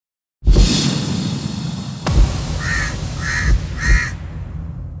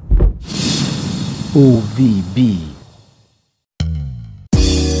OVB.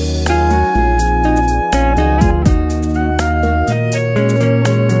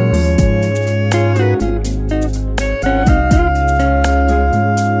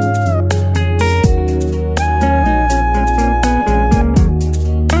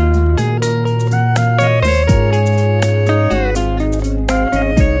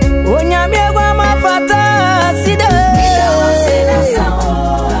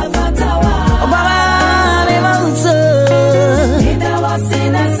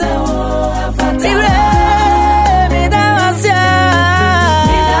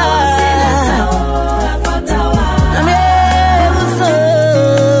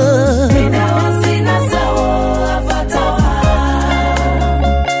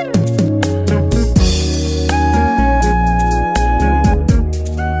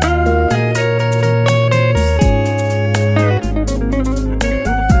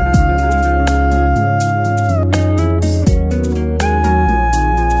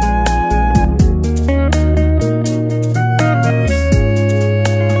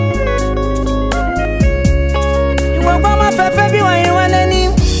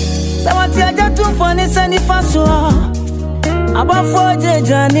 About 4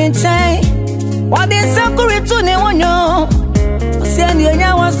 journey chain. What is so good to ne one yo? Send you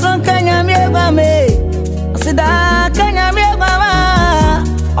now was from Kenya me. I said, Kenya me, mama.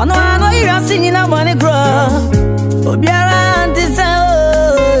 Oh no, I know you're singing a money grow. Obiara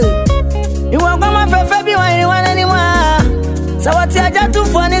you won't come up for February, anyone anymore. So what's your job to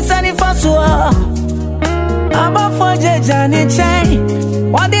funny sunny for sure? About 4 journey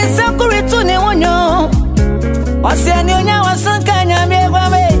chain. What is so good to ne one yo? I said, you know, I said, Kenya me,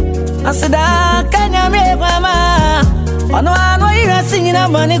 I said, Kenya me, mama. Oh no, I know you're singing a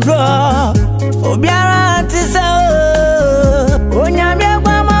money grow. Obiara oh, Nyame,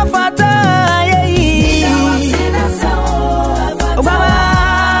 mama, fata, ye.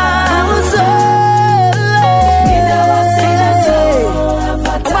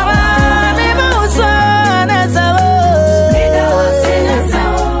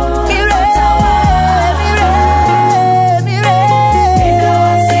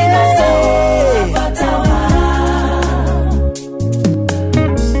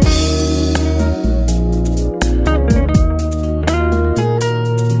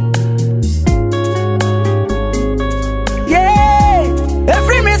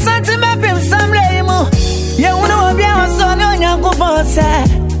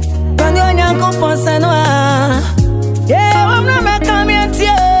 Yeah, I'm not my community.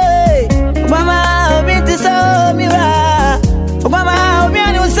 Obama, Binti so mira. Obama,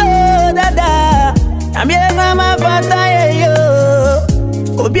 Obianu so dada. I'm your mama fata yo.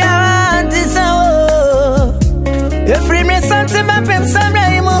 Obianti so. You free me something my pim some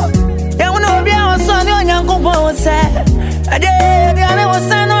raimo. You know Obianu so no nyanko po se. Ade ade was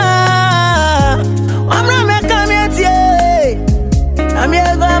sanwa. I'm not my community. I'm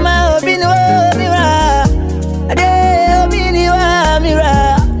your mama Obinu.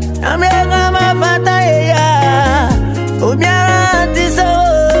 I'm your mama, Fata, Obiara,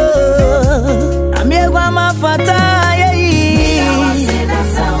 I'm your mama, Fata,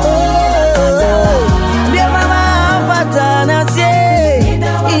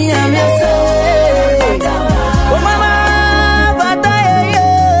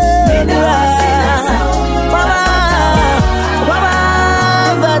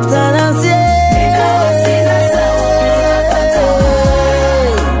 Fata,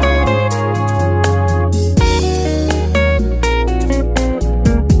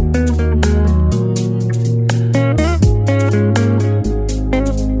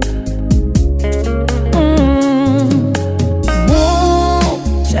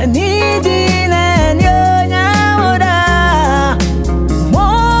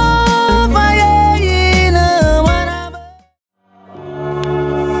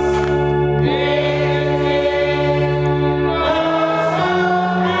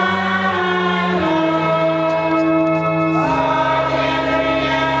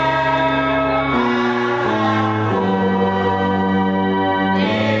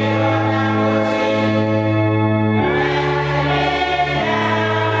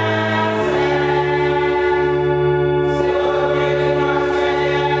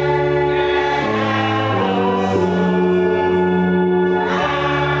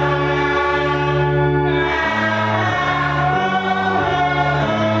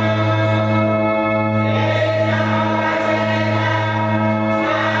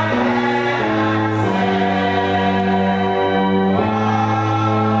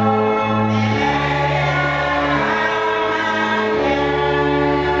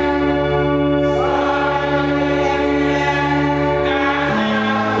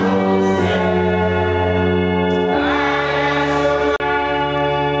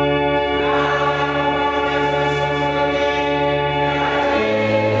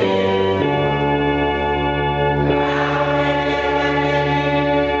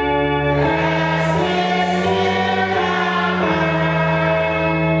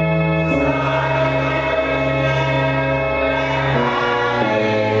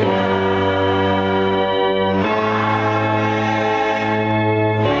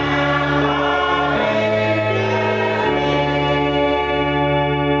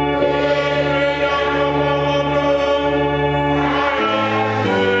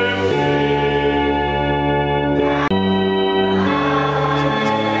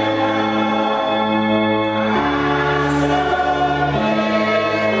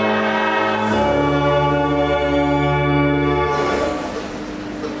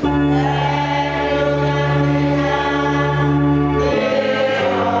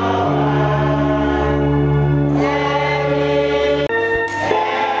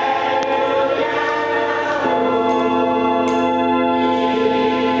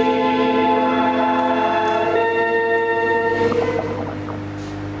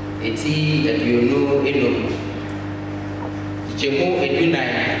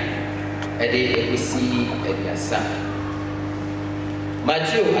 Edunai, Ede Ekusi, Ediasa.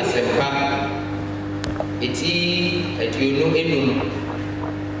 Matthew Asempa, Eti, Edunu Enum,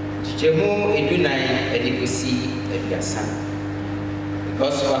 Jemu Edunai, Ede Ekusi, Ediasa.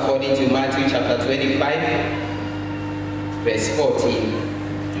 Because according to Matthew chapter 25, verse 14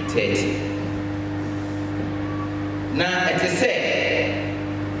 to 30. Now, it is said,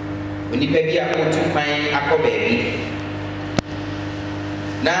 when you baby are going to find a baby.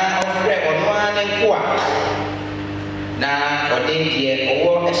 Now, offer on one and qua. Now, or day,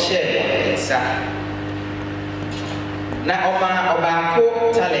 or a share inside. Now,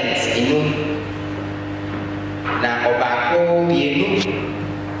 Obako talents in na Obako bienu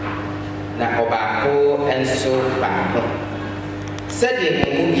na Obako enso baako sede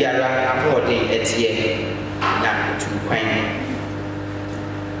mu biara akode etie na tukwan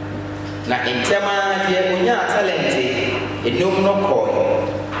na intema de onya talent enum no ko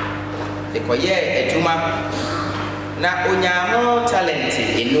de koye eduma na onya no talent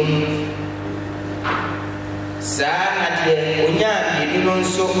enum sa na de onya bienu no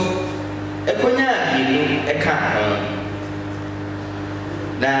nso ekonya bienu eka ho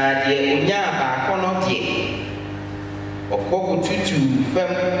na de onya baako no de okoku tutu fam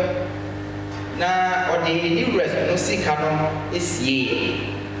na ode ni rest no sika no esie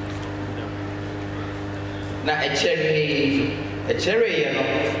na echere ye no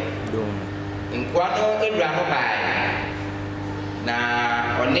nkwa no edra no bai na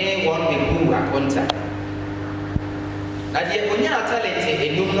one won be bu akonta na de onya talent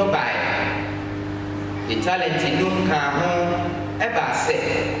enum no bai the talent enum ka ho eba se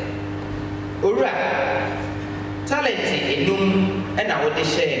ora talent enum na wo de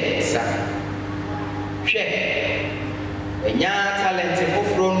share Mensah hwe enya talent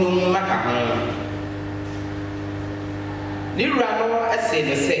foforo num maka ho ni ra no ase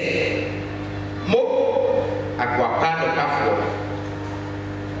ne se mo akwapa no kafo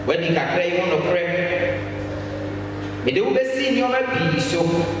wadi kakra yi no kre me de wo besi ni o ma bi so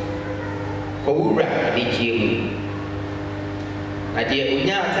ko wura de jiemu na de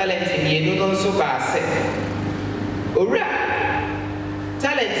onya talent ni enu no so ba se ora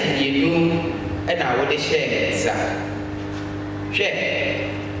talent yenu na wo de share Mensah hwe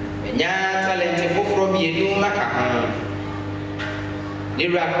enya talent foforo bienu maka ho ni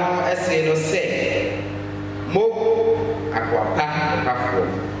ra no ese no se mo akwapa kafo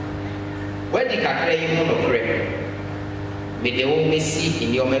wadi kakra yi mo no kre me de wo mesi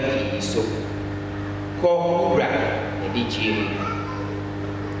ni o ma bi so ko ura de jiemu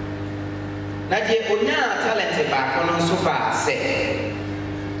na je onya talent baako no so ba se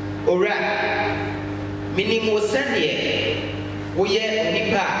ora minimo sane wo ye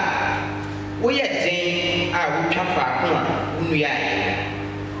nipa wo ye den a wo twa faako a unua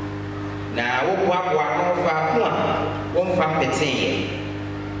na wo boaboa no faako a wo mfa peten ye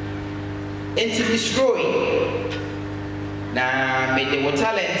enti destroy na me de wo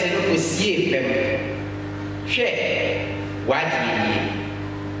talent no ko sie fem hwe wadi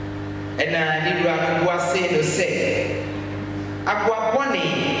ena ni dua no boase no se akwa bone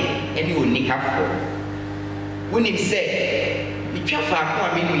eni oni hafo wonim se bitwa faako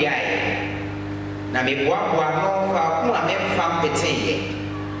a me nuae na me boaboa no faako a me mfa peteye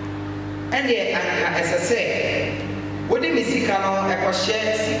ene anka esese wodi me sika no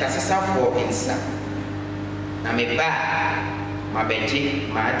ekohye sika sesafo insa na me ba mabenji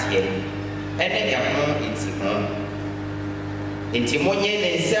maadie ene yamo intimo intimonye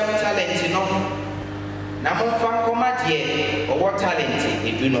ne nsem talent no na momfa komade owo talent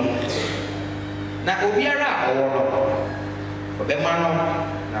edu no na obiara owo no obema no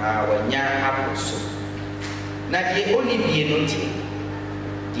na wanya aposo na die oni bie no tie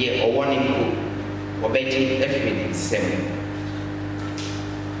die owo ne mpo obeji efiri nsem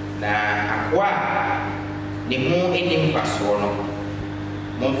na akwa ne ho enim faso no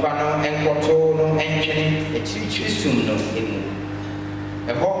momfa no enkoto no entwene echichi sum no emu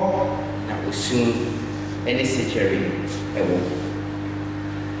eho na osum ene secretary ewo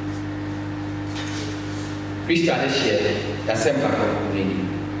Christian share da semba ko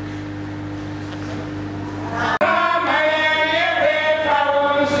ni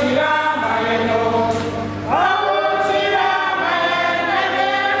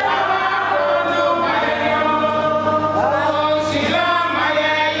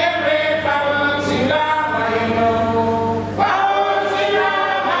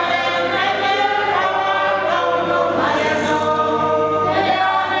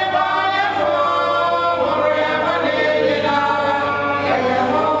Yeah.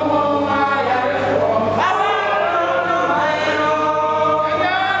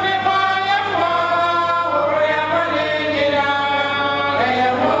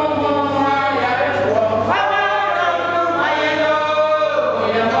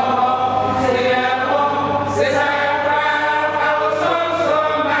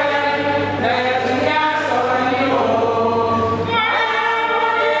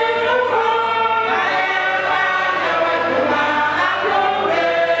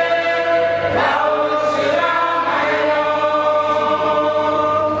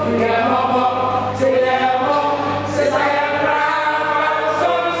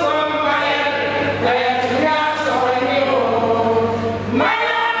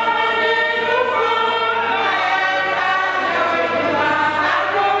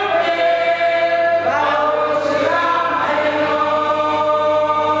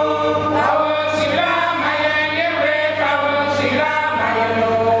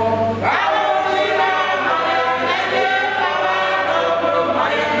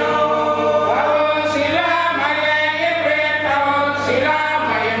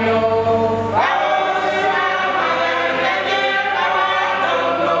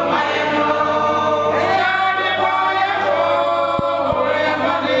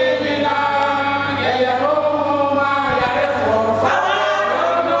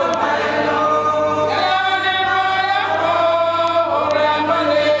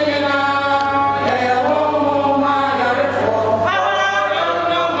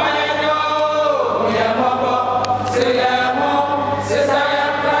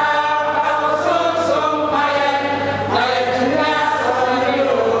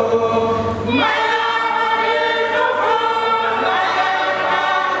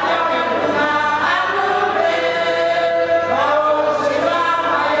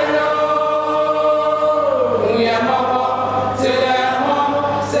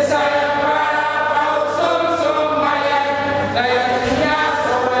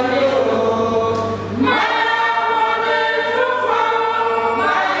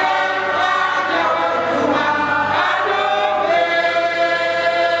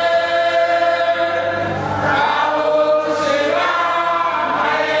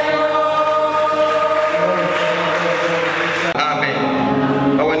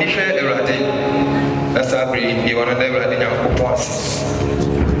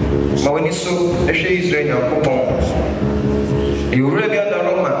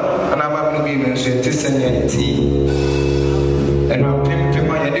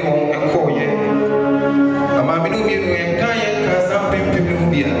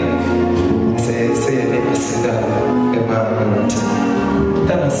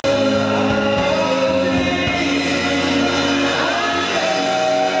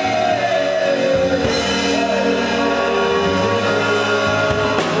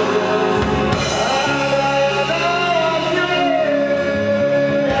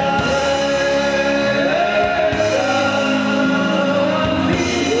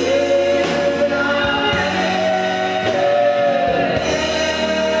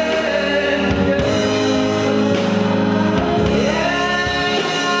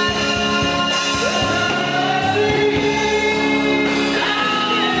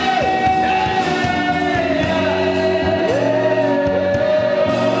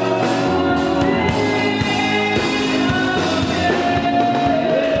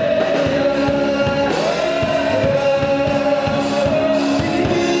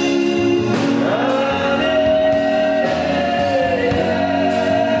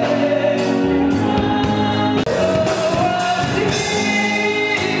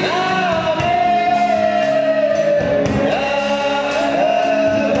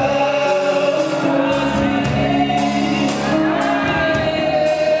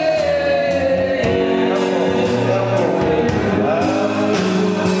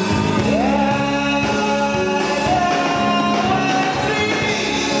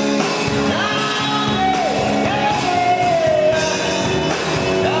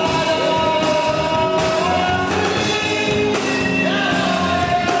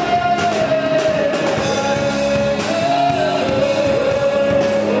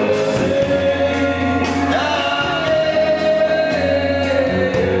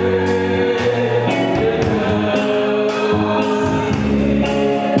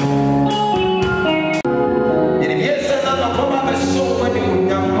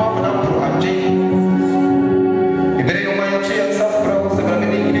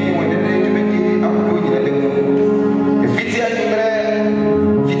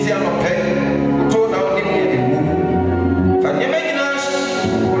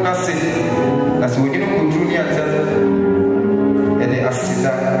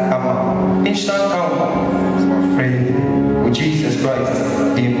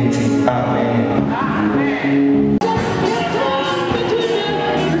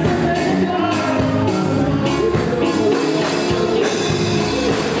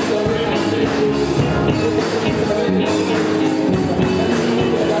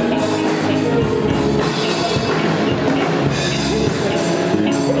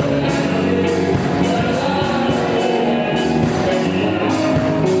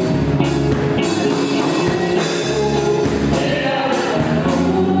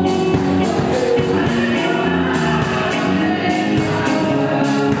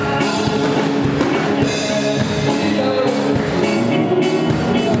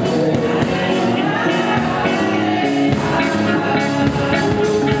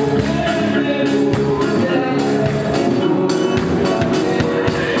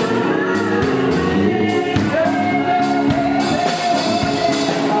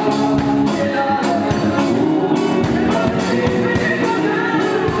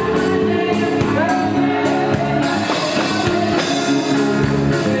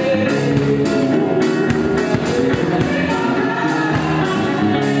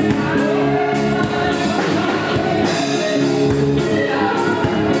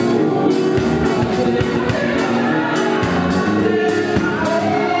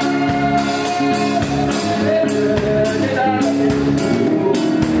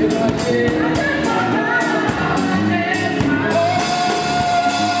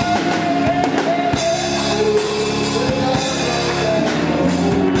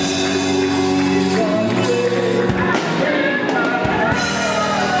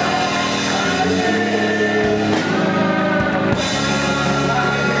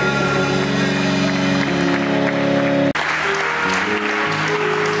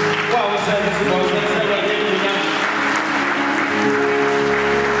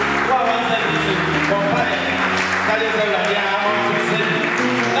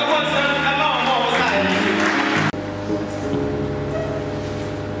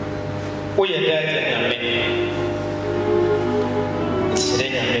 Oye dad nyame. Sire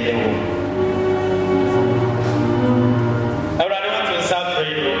nyame de wo. Awurade want to serve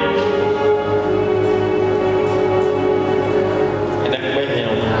you. And I'm waiting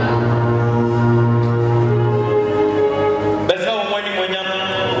on you. Besa wo mwani mwanyam.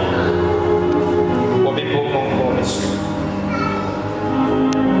 Wo be po kon mesu.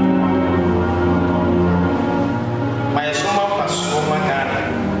 My summa for summa Ghana.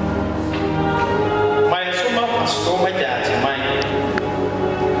 My summa for summa Jachie.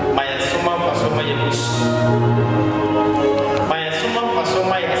 My summa for summa Yebus. My summa for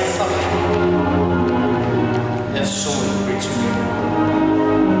summa Yasaf. And so great to me.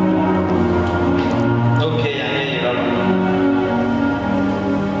 Okay, I hear you.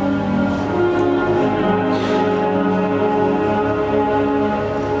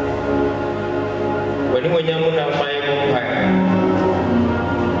 When you were young, my empire,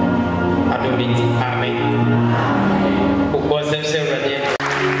 I don't need amen. Who was themselves again?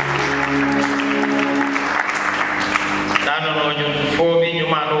 I don't know you for being your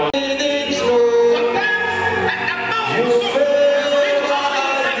man.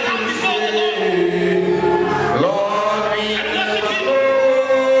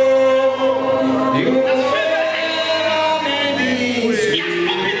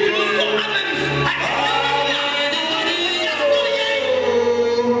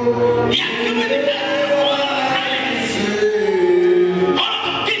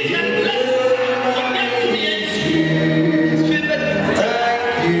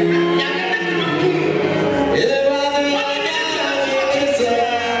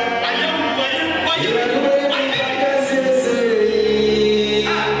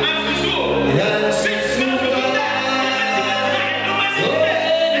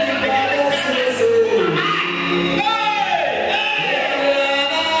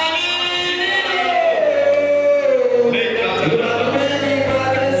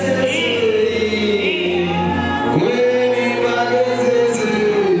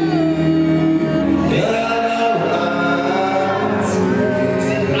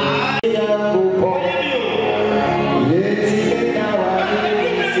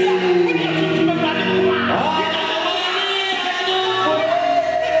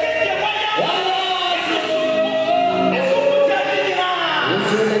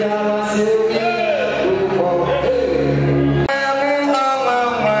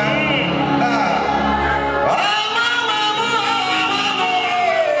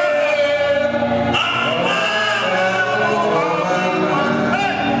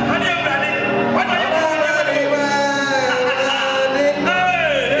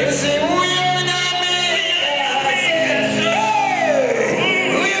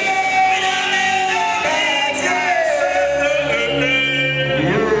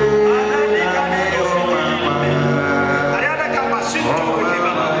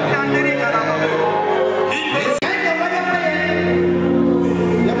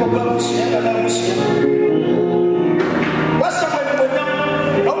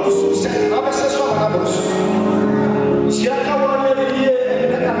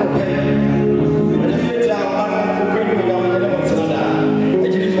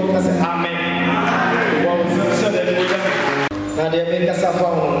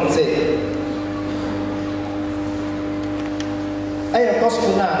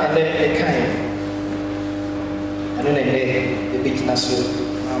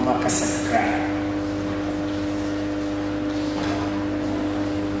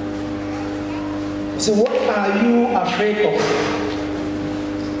 So what are you afraid of?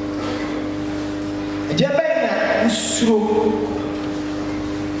 Jabena usro.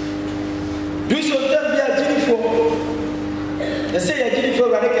 Do so tell me a Jennifer. They say a Jennifer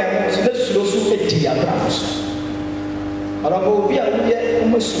Radeka, so let's slow so a dear brows. Arabo be a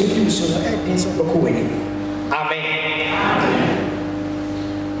almost with you so I think so. Amen.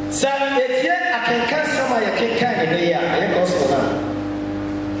 Sir, it's yet I can cancel my can in the year. I cost for now.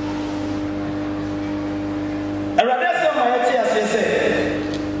 I rather say my tea as say.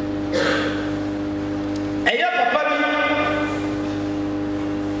 And your papa,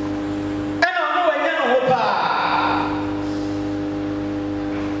 and I know I know papa.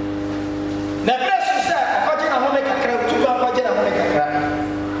 The press said, I got in a home make a crowd, 2 hours, I make a crowd.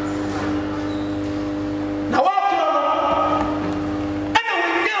 Now, what and I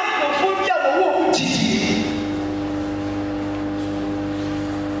will now confirm your walk, Gigi.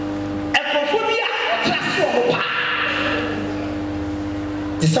 And confirm your class.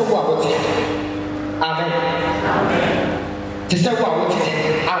 This is what I want. Amen. This is what I want.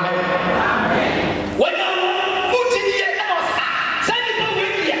 Amen. When you put in here, send it over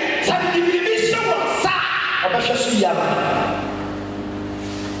here. Shashu Yama.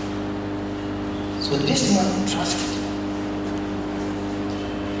 So this man trusted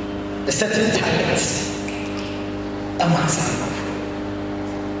a certain talent. A Mensah.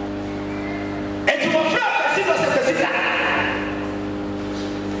 And to my friend, I see what's a casita.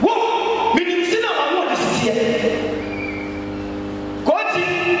 Whoa, meaning sin of my word is here. God,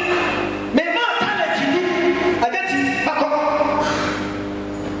 may not talent you. I get it back up.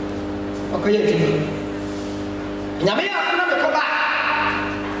 Okay, Yamia, I'm not come back.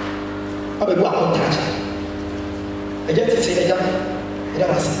 I will go out on touch. I just say, I don't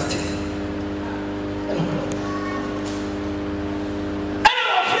want to.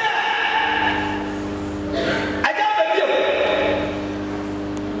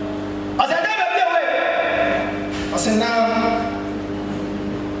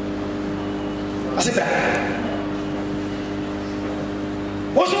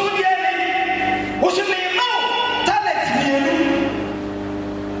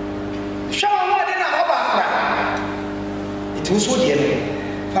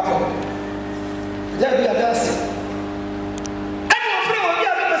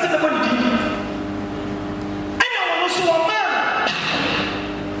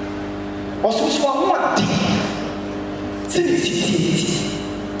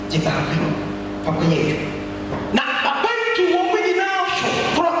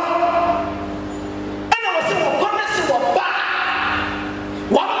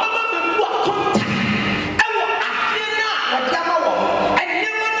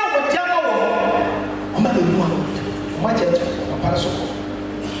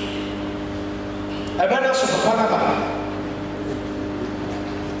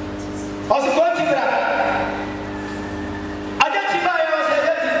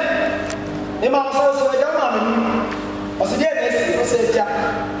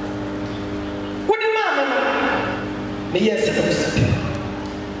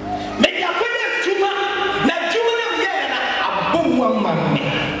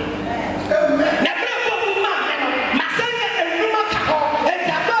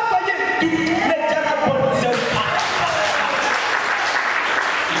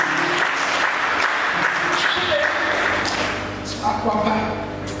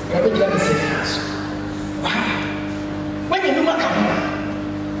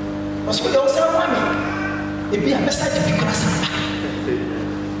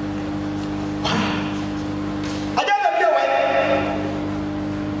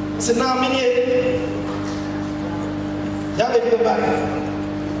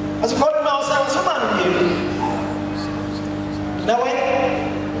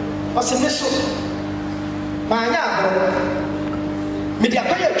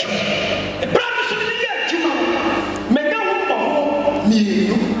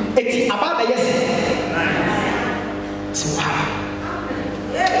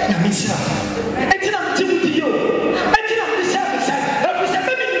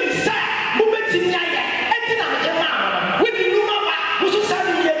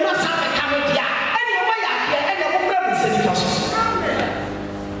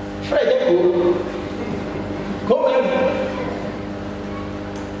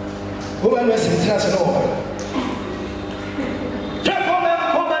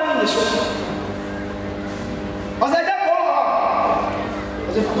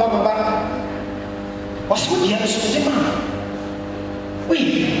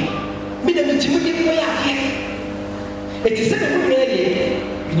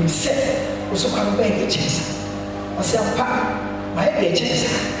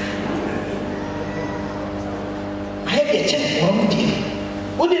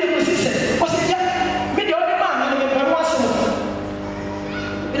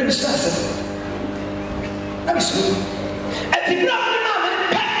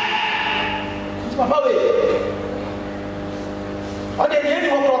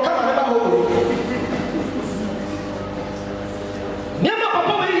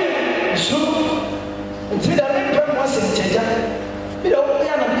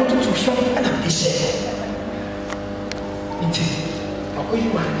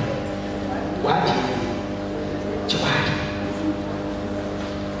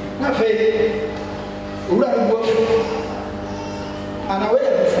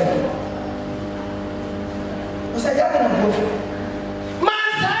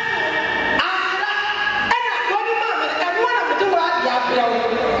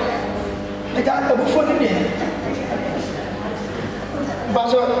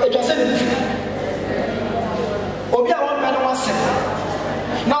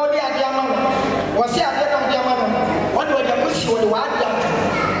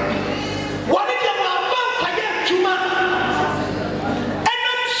 What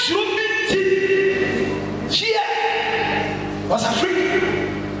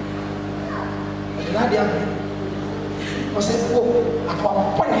dia ɔsɛ o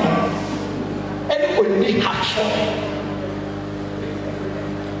akɔpɔne ɛne ɔni hafo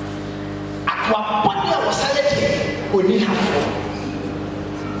akɔpɔne a wɔsa yɛ deɛ ɔni hafo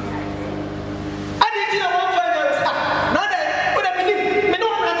ade ti na wɔmfa nyɛ sa na dɛ wode mene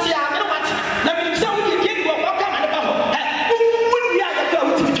wɔmrante a mene wate na menim sɛ wode deɛ bi wɔkɔka ma ne ba hɔ wonwie a yɛkɔ a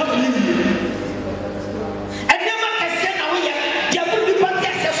wotimi twa mene wie ɛnneɛma kɛseɛ na woyɛ deɛ boro nipa te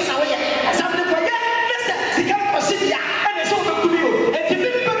asɛ so na woyɛ ɛsam ne kɔyɛ ne sɛ sika nkɔse bia ɛne sɛ wobɛku bi o ɛnti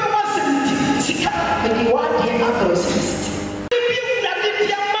mepɛ no wɔasɛm nti sika mede wɔadeɛ abrɛ sɛ bi wurade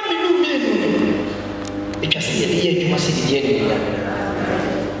bia ma me no mmienu ɛtwa sɛ yɛde yɛ adwuma sɛ dedeɛ ne bia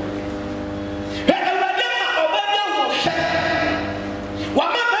awurade ma ɔbɛbia wɔ fɛ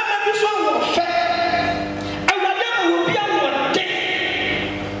wama bɛma bi so wɔ fɛ awurade ma wɔ bia wɔ de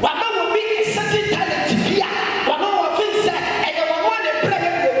wama wɔ bi ɛsɛte talent bia wama wɔ fi sɛ ɛyɛ wɔn wɔ ne brɛ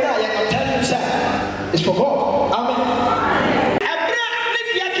yɛ brɛ a yɛ tell you sɛ it's for God amen ɛbrɛ ne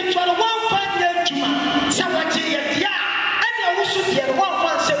bia ketewa no wɔmfa nyɛ adwuma sɛ wɔgye yɛ bia ɛne ɛwo so deɛ no wɔmfa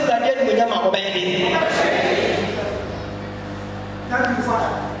nsɛ awurade animuonyam a wɔbɛyɛ de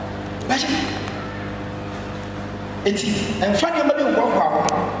bɛhyɛ eti ɛmfa nneɛma bi nkɔnkɔ awɔ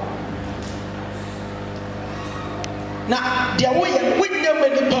na deɛ woyɛ no wonyɛ ma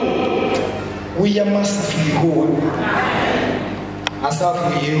nipa o woyɛ ma asafo yehowa asafo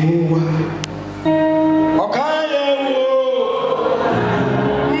yehowa ɔka yɛ wo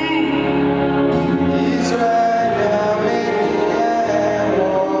Israel yame yɛ wo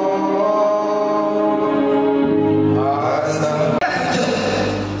asafo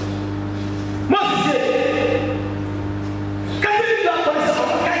Moses kan yi da ko sɛ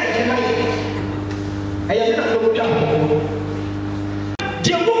ɔka yɛ yɛ ma yɛ ɛyɛ na ko twa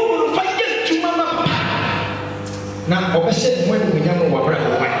deɛ wo wo fa yɛ adwuma ma pa na ɔbɛhyɛ mo animuonyam wɔ abrɛ ho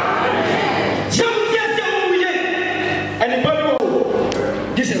wa sɛ wotia sɛ wo yɛ ɛne pa bi wo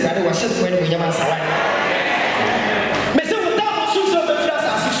gye sɛ awurade wahyɛ mo animuonyam ansa wa mɛ sɛ wota mo so sɛ wobɛfiri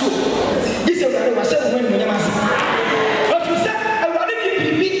asase so gye sɛ awurade wahyɛ mo animuonyam ansa ɔfiri sɛ awurade de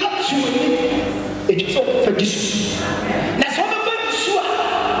biribi ato ani ɛtwi sɛ ɔfa di so na sɛ wobɛfa di so a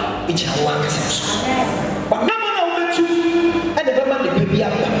ɛgyina wo ankasa so wanama na wobɛtu ɛne bɛma ne pa bi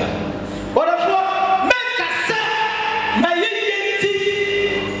aba ɔdɔfoɔ mɛnka sɛ ma yɛyɛ nti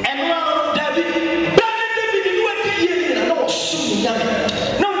ɛnoa no dabi bɛne david ne wadi yie nyina na wɔsom ne nyame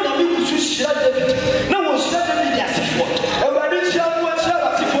na onyame kusu hyira david na wɔhyira david asefoɔ awurade hyira mo ahyira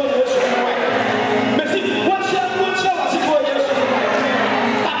w'asefoɔ yesu no wa mɛsi wɔhyira mo ahyira w'asefoɔ yesu no wa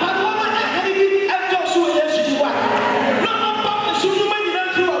papa no wɔma ahane bi ɛtɔ so wɔ yesu di wa na ɔmpa me so nnwuma nyina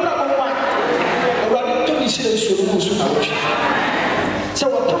mfiri w'abrabɔ wa awurade tɔ ne hyira nsuo no mu so na wotwe sɛ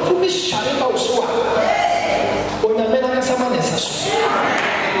wɔtɔfo bi hyare ba wo so a onyame no ankasa ma ne nsa so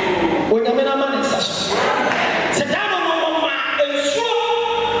onyame no ama ne nsa so sɛ daa no wɔma nsuo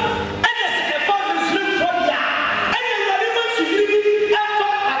ɛne sɛ ɛfa misrimfoɔ de a ɛne awurade ma nsuyiri bi ɛfa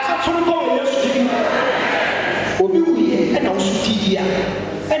akafo no bɔ wɔ yesu di obi wuyɛ ɛna wo so di yi a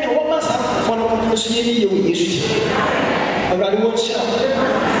ɛne wɔma saa akafo no kɔkɔ so yɛ ne yɛ wɔ yesu di awurade wɔnhyira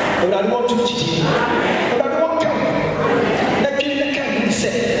awurade wɔntom gyidi awurade wɔnka na dwene ne ka hu sɛ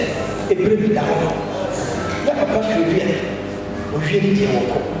ɛberɛ bi da hɔ na papa firi bi a ɔhwɛ ne deɛ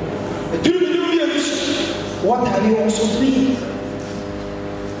wɔkɔ ɛduru bi ne mmienu so wɔtare wɔ so bii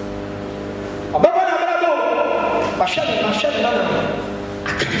ɔbɛbɔ na brabɔ mahwɛ ne nana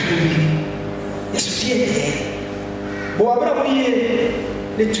aka yɛsodeɛ deɛ bɔ wabrabɔ yie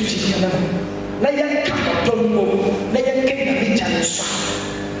ne tu gyidi no na yɛnka ɔdɔ no mmom na yɛnka nyame gya ne so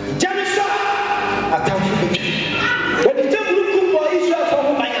gya ne so a atamfo bɛtwa wɔde gya burukum bɔ israelfoɔ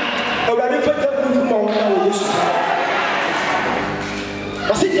ho ban a awurade fa gya burukum ma wɔn na wɔ yesu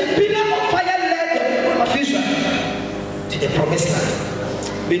wɔse the pillar of fire led the people of Israel to the promised land.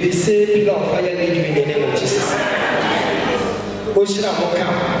 May the same pillar of fire lead you in the name of Jesus. Oshira moka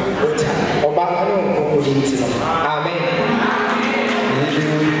ota oba ano ko yinti no amen.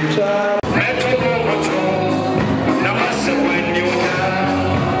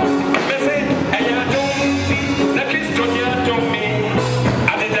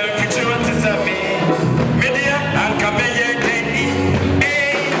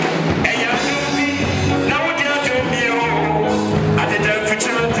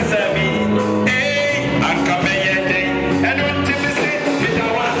 Hey,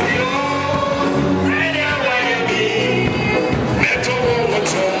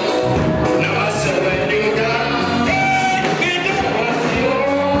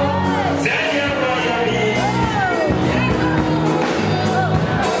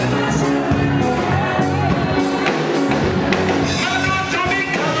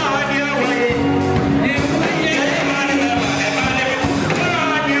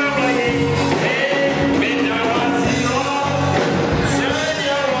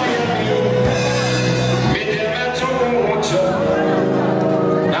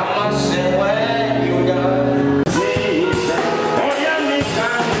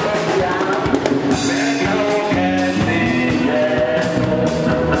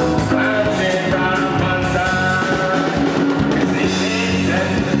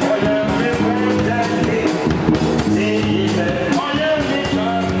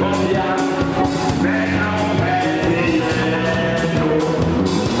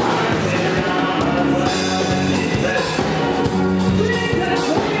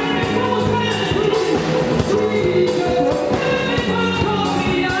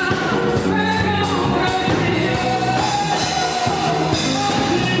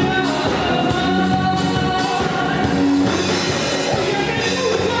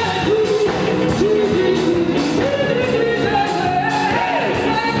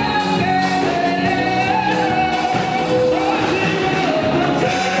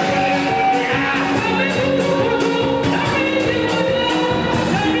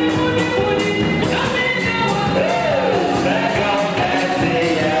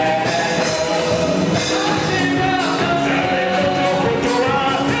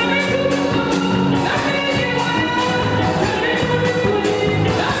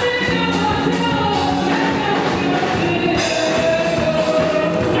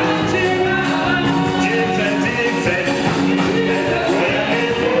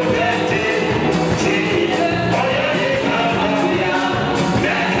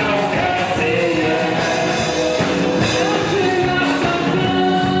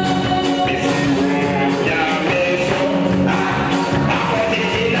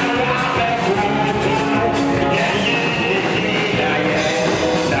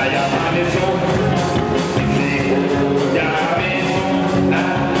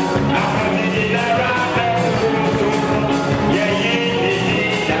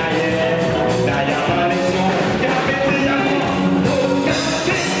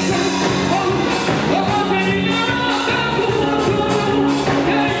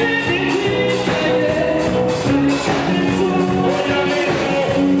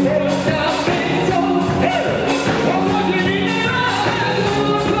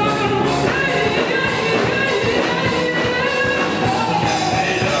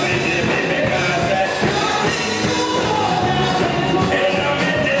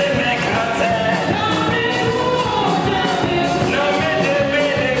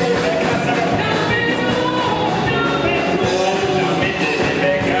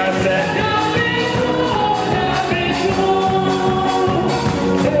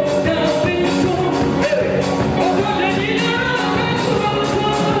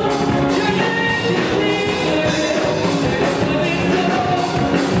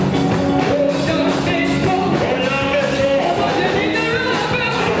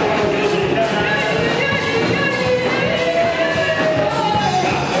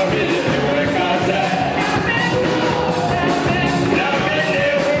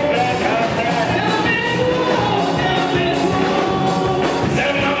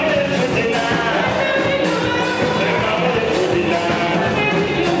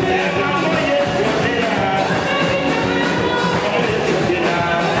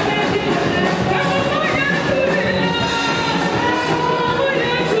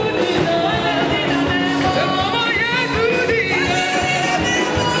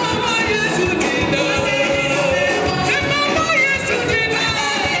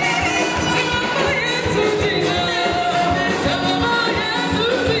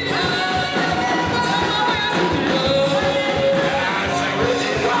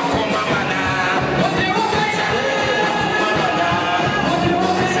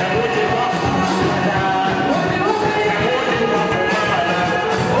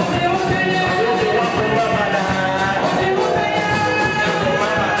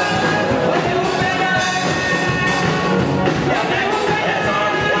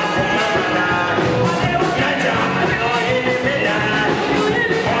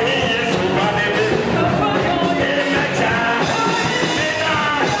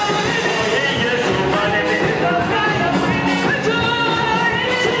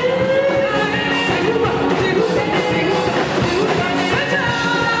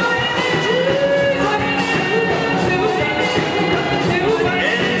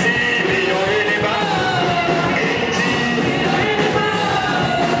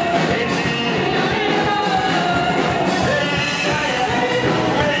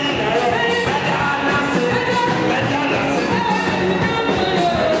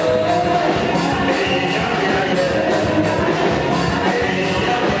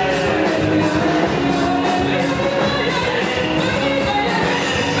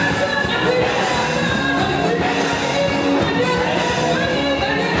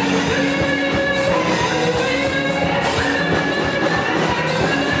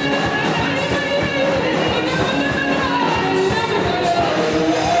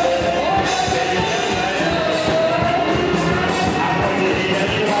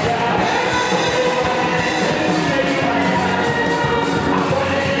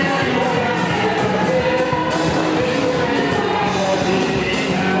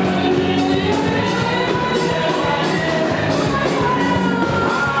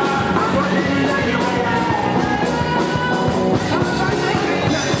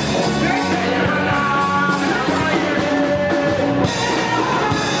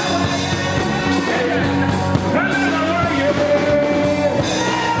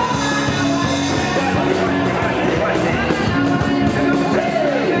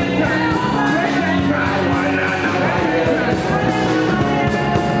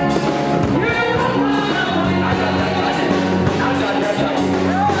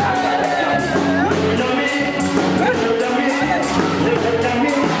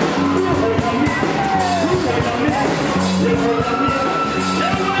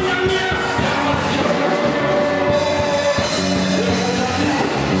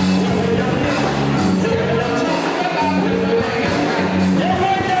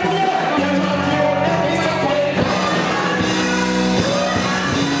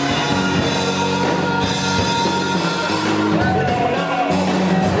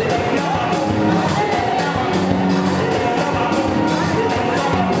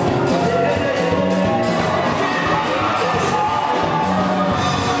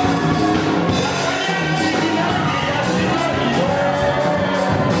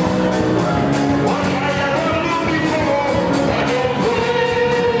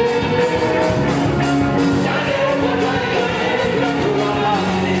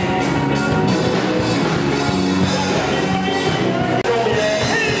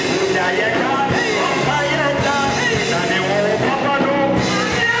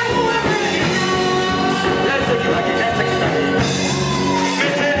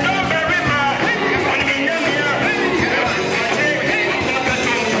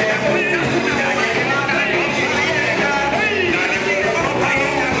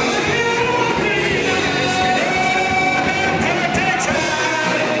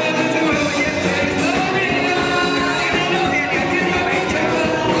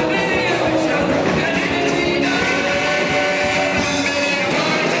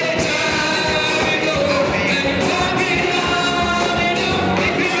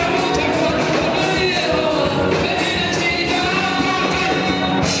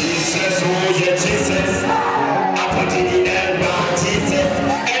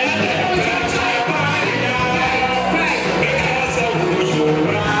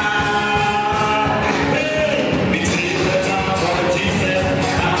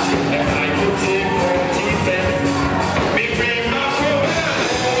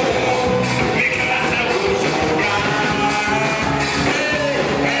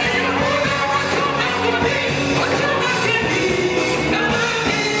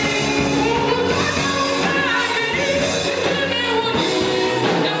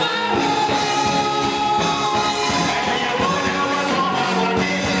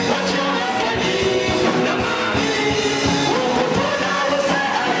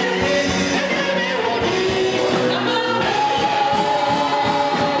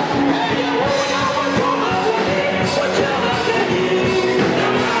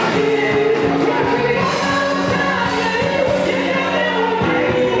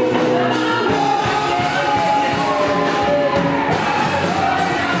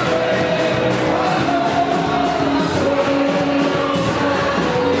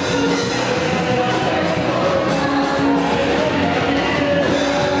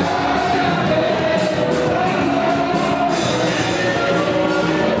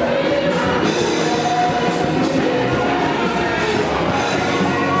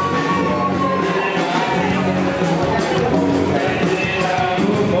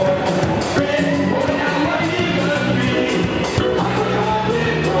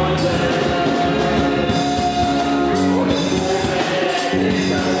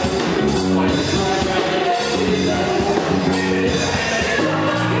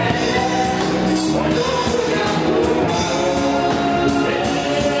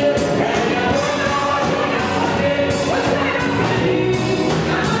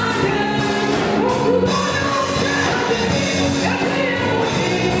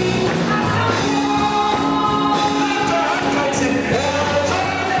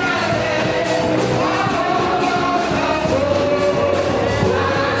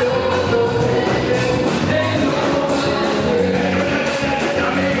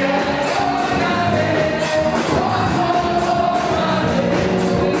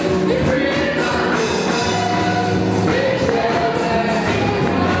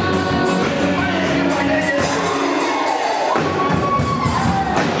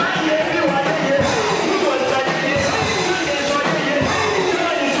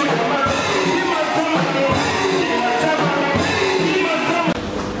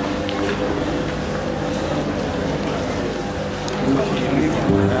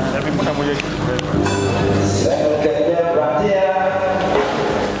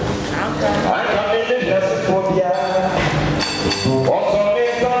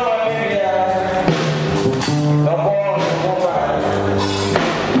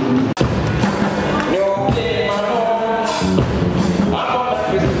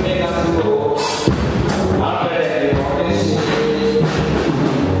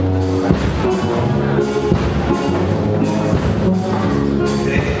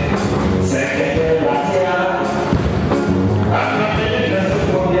 Second.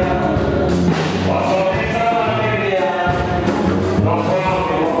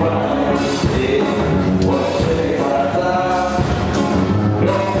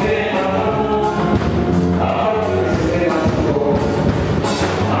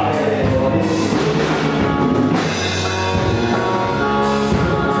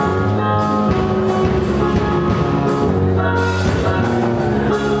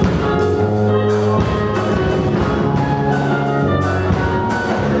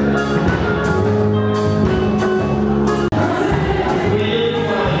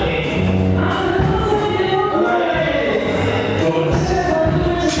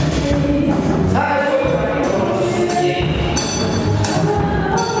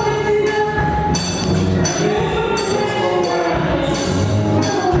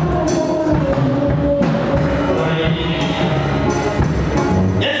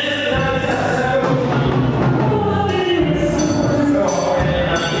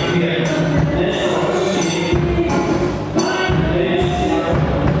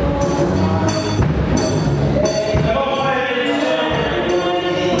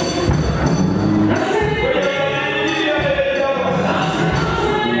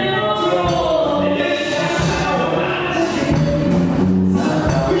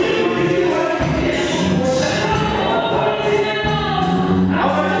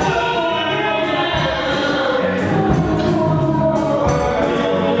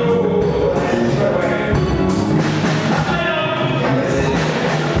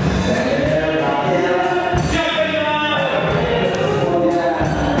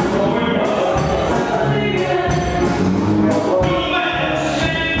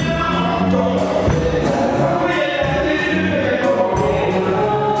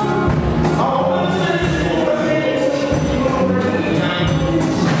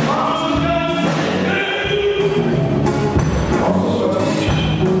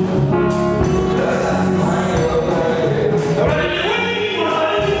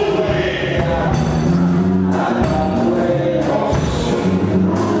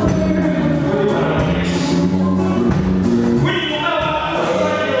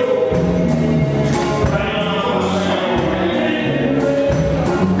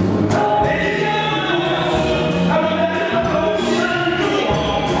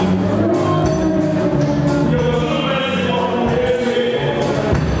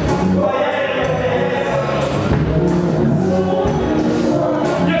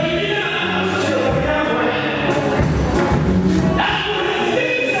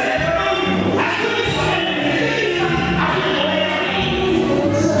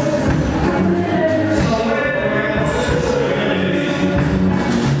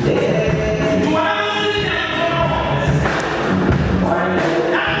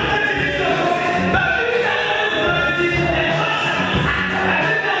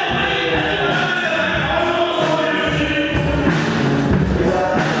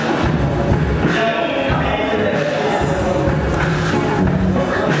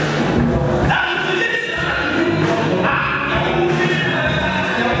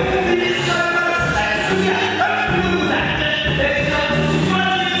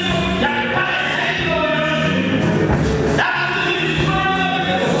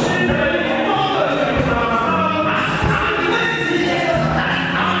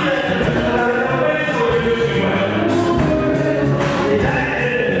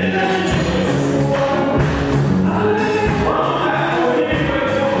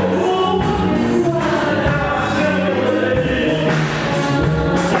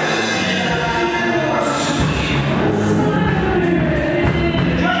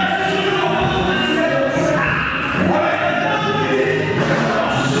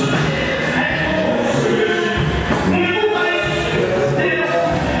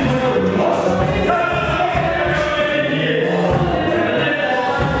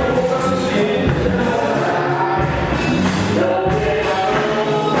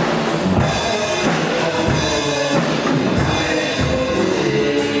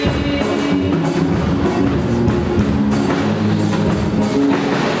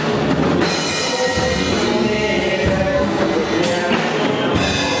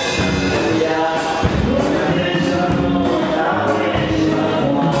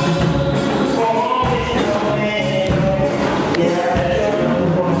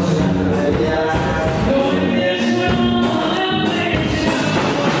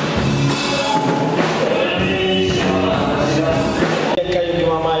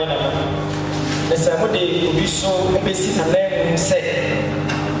 besi na lɛm sɛ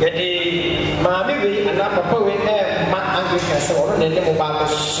yɛde maame wei anaa papa wei ma Anglican sɛ ɔno na ɛde mo ba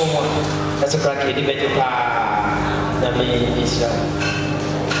abɛsom a ɛsɛ kora ka yɛde bɛgye paa na mehyira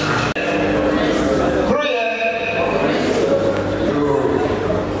Kroyɛ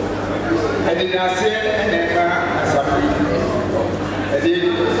ɛde naseɛ ɛna ɛma asafo ɛde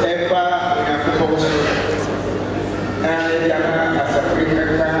ɛfa Nyankopɔn so na ɛde ama asafo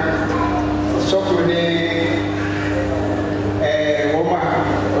kaka sɔfo ne wɔn a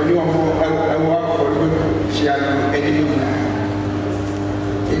ɔne wɔn ɛwɔ afɔdo hyia no ɛde no nyinaa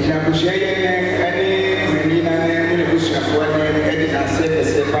ɛgyina abusua yɛn ɛne mmarani na ne abusuafoɔ ne ɛde naseɛ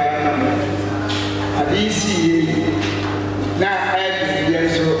pɛsɛ paa nam ade yi si yie na ɛde biribiara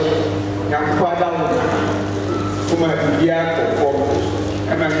nso Nyankopɔn ada wo kuma biribiara kɔ fam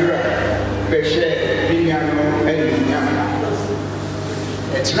ɛma nwura bɛhyɛ ne nua no anuonyam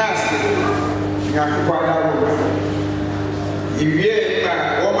ɛtena ase Nyankopɔn ada wo ewie ma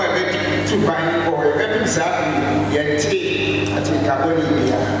wɔn a bɛtu ban kɔ yɛbɛtum saa yɛntee ate nkabɔ ne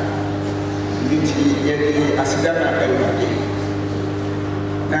biara nti yɛde aseda na Awurade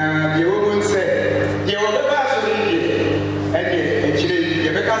na deɛ wɔn sɛ deɛ wɔbɛba asɔre yie ɛne akyire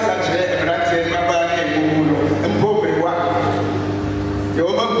yɛbɛka sa kyerɛ mmeranteɛ mmabaa ne ɛmumu no mpo mmerewa deɛ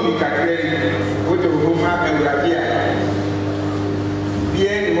wɔmahu ni kakra yi wode wo ho ma Awurade a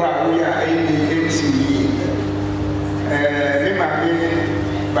biara ne hɔ a woyɛ a ɛnni ɛnsi yie me maame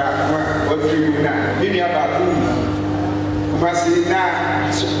baako a wafiri mu na me nua baako kuma se na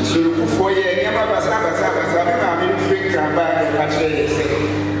sorokofoɔ yɛ nneɛma basabasabasa me maame no firi krabaa ne ɛka kyerɛ yɛ sɛ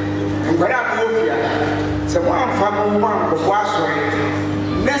nkwadaa a wɔwɔ sɛ mo amfa mo ankɔbɔ asɔre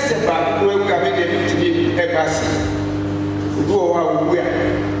na sɛ baako awu a mede no tumi ɛba se obi wɔ hɔ a wɔwu a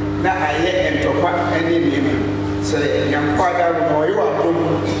na ayɛ ntɔkwa ne nneɛma sɛ Nyankopɔn ada wo na ɔyɛ wɔ adom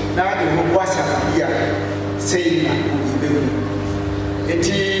na ade ho bɔ asafo bi a sei na wobɛwu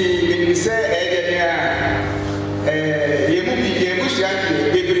nti menim sɛ ɛyɛ ne a yɛmusua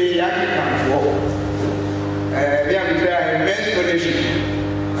deɛ bebree yɛakekamfoɔ me a mekyerɛ a Men's Fellowship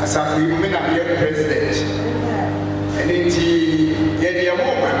asafo yi me na meyɛ president ɛno nti yɛde ɛho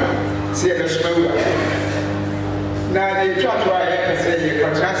ma sɛ yɛbɛsoma Awurade na deɛ twa to a yɛpɛ sɛ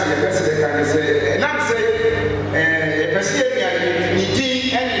yɛkɔkyena se yɛpɛ sɛ yɛka ne sɛ ɛnam sɛ yɛpɛ sɛ yɛnua ne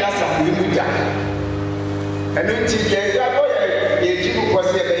din ɛnyina asafo yi mu da ɛno nti yɛabɔ yɛgyi mu kɔ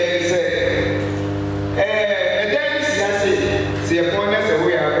sɛ yɛbɛyɛ ne sɛ ɛdan no sia se sɛ yɛpɔn ne sɛ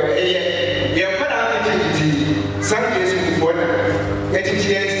woyɛ ɛyɛ yɛmpana akyekyekyi Sunday schoolfoɔ na yɛkyekyi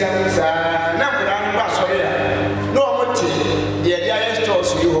yɛnsam saa na nkwadaa no ba asɔre a na ɔmote deɛ ɛde ayɛ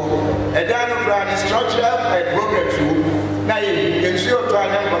stores yi hɔ ɛdan no koraa ne structural problems wɔ na yɛnsuo ɔtɔ a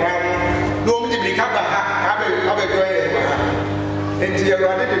ne nkwadaa no na ɔmde mirika ba ha abɛdɔ yɛ ba ha enti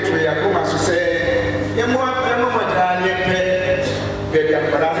Awurade de to yɛ akoma so sɛ yɛmmoagyaa ne yɛpɛ baabi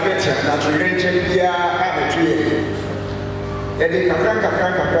akwadaa no bɛkyɛ na toyerɛnkyɛn biara abɛto yɛ yɛde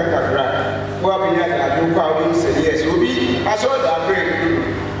kakra woabɛnya daadwo kɔ a wobɛhu sɛ yɛ sɛ obi asɔre daaberɛ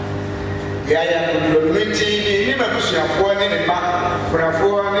yɛayɛ akoduro no nti ne abusuafoɔ ne ne ba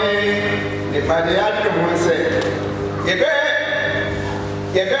korafoɔ ne ne ba deɛ adwene ho sɛ yɛbɛ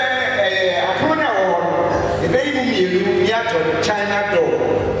apono no a wɔwɔ no yɛbɛyi mu mmienu ne atɔ China door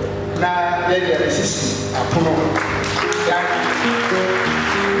na yɛde asisi apono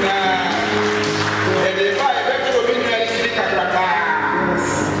na yɛde ba yɛbɛtɔ obi nua ne sidi kakrakaa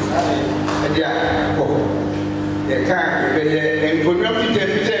ɛde a bɔ yɛka yɛbɛyɛ nkonnwa fitaa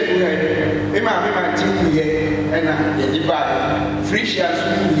egu ha me maame nte wuyɛ ɛna yɛde baa frisia nso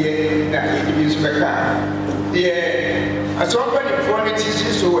wuyɛ na yɛde bi nso bɛka deɛ asɔmpanimfoɔ no ti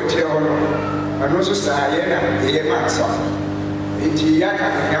so wɔ kyerɛ hɔ no ɛno nso saa yɛ na yɛyɛ ma asafo nti yɛaka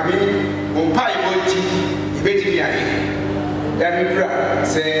Nyame mo mpaebɔ nti yɛbɛtumi ayɛ da no dura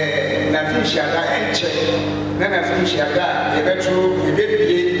sɛ nafe nhyiada ɛnkyɛ na nafe nhyiada a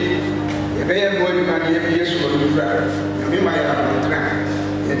yɛbɛbie yɛbɛyɛ mmoa nnwuma no yɛbie soɔ no dura Nyame ma yɛ abotena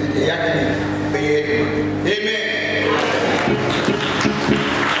yɛde deɛ yɛaka bɛyɛ adwuma amen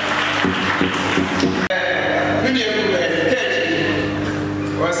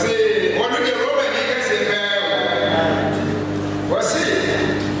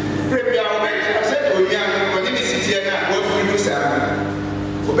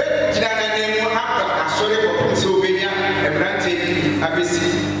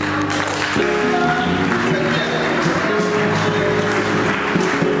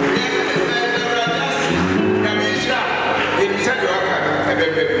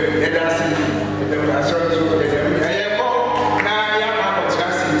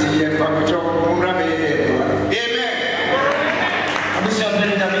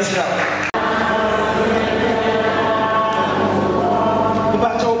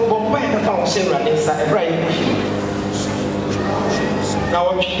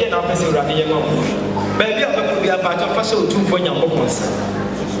yɛ na apɛ sɛ awurade yɛ ma wo baabi a bɛkɔ bi abaatɔ fa sɛ ɔtumfoɔ nyankopɔn nsa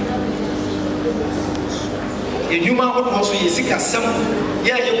edwuma ahodoɔ so yɛ sikasɛm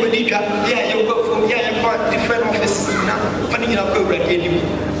yɛ a yɛkɔ ni dwa yɛ a yɛkɔ fam yɛ a yɛkɔ different office na fa ne nyina kɔ awurade anim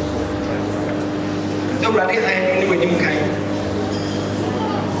awurade han ne w'anim kan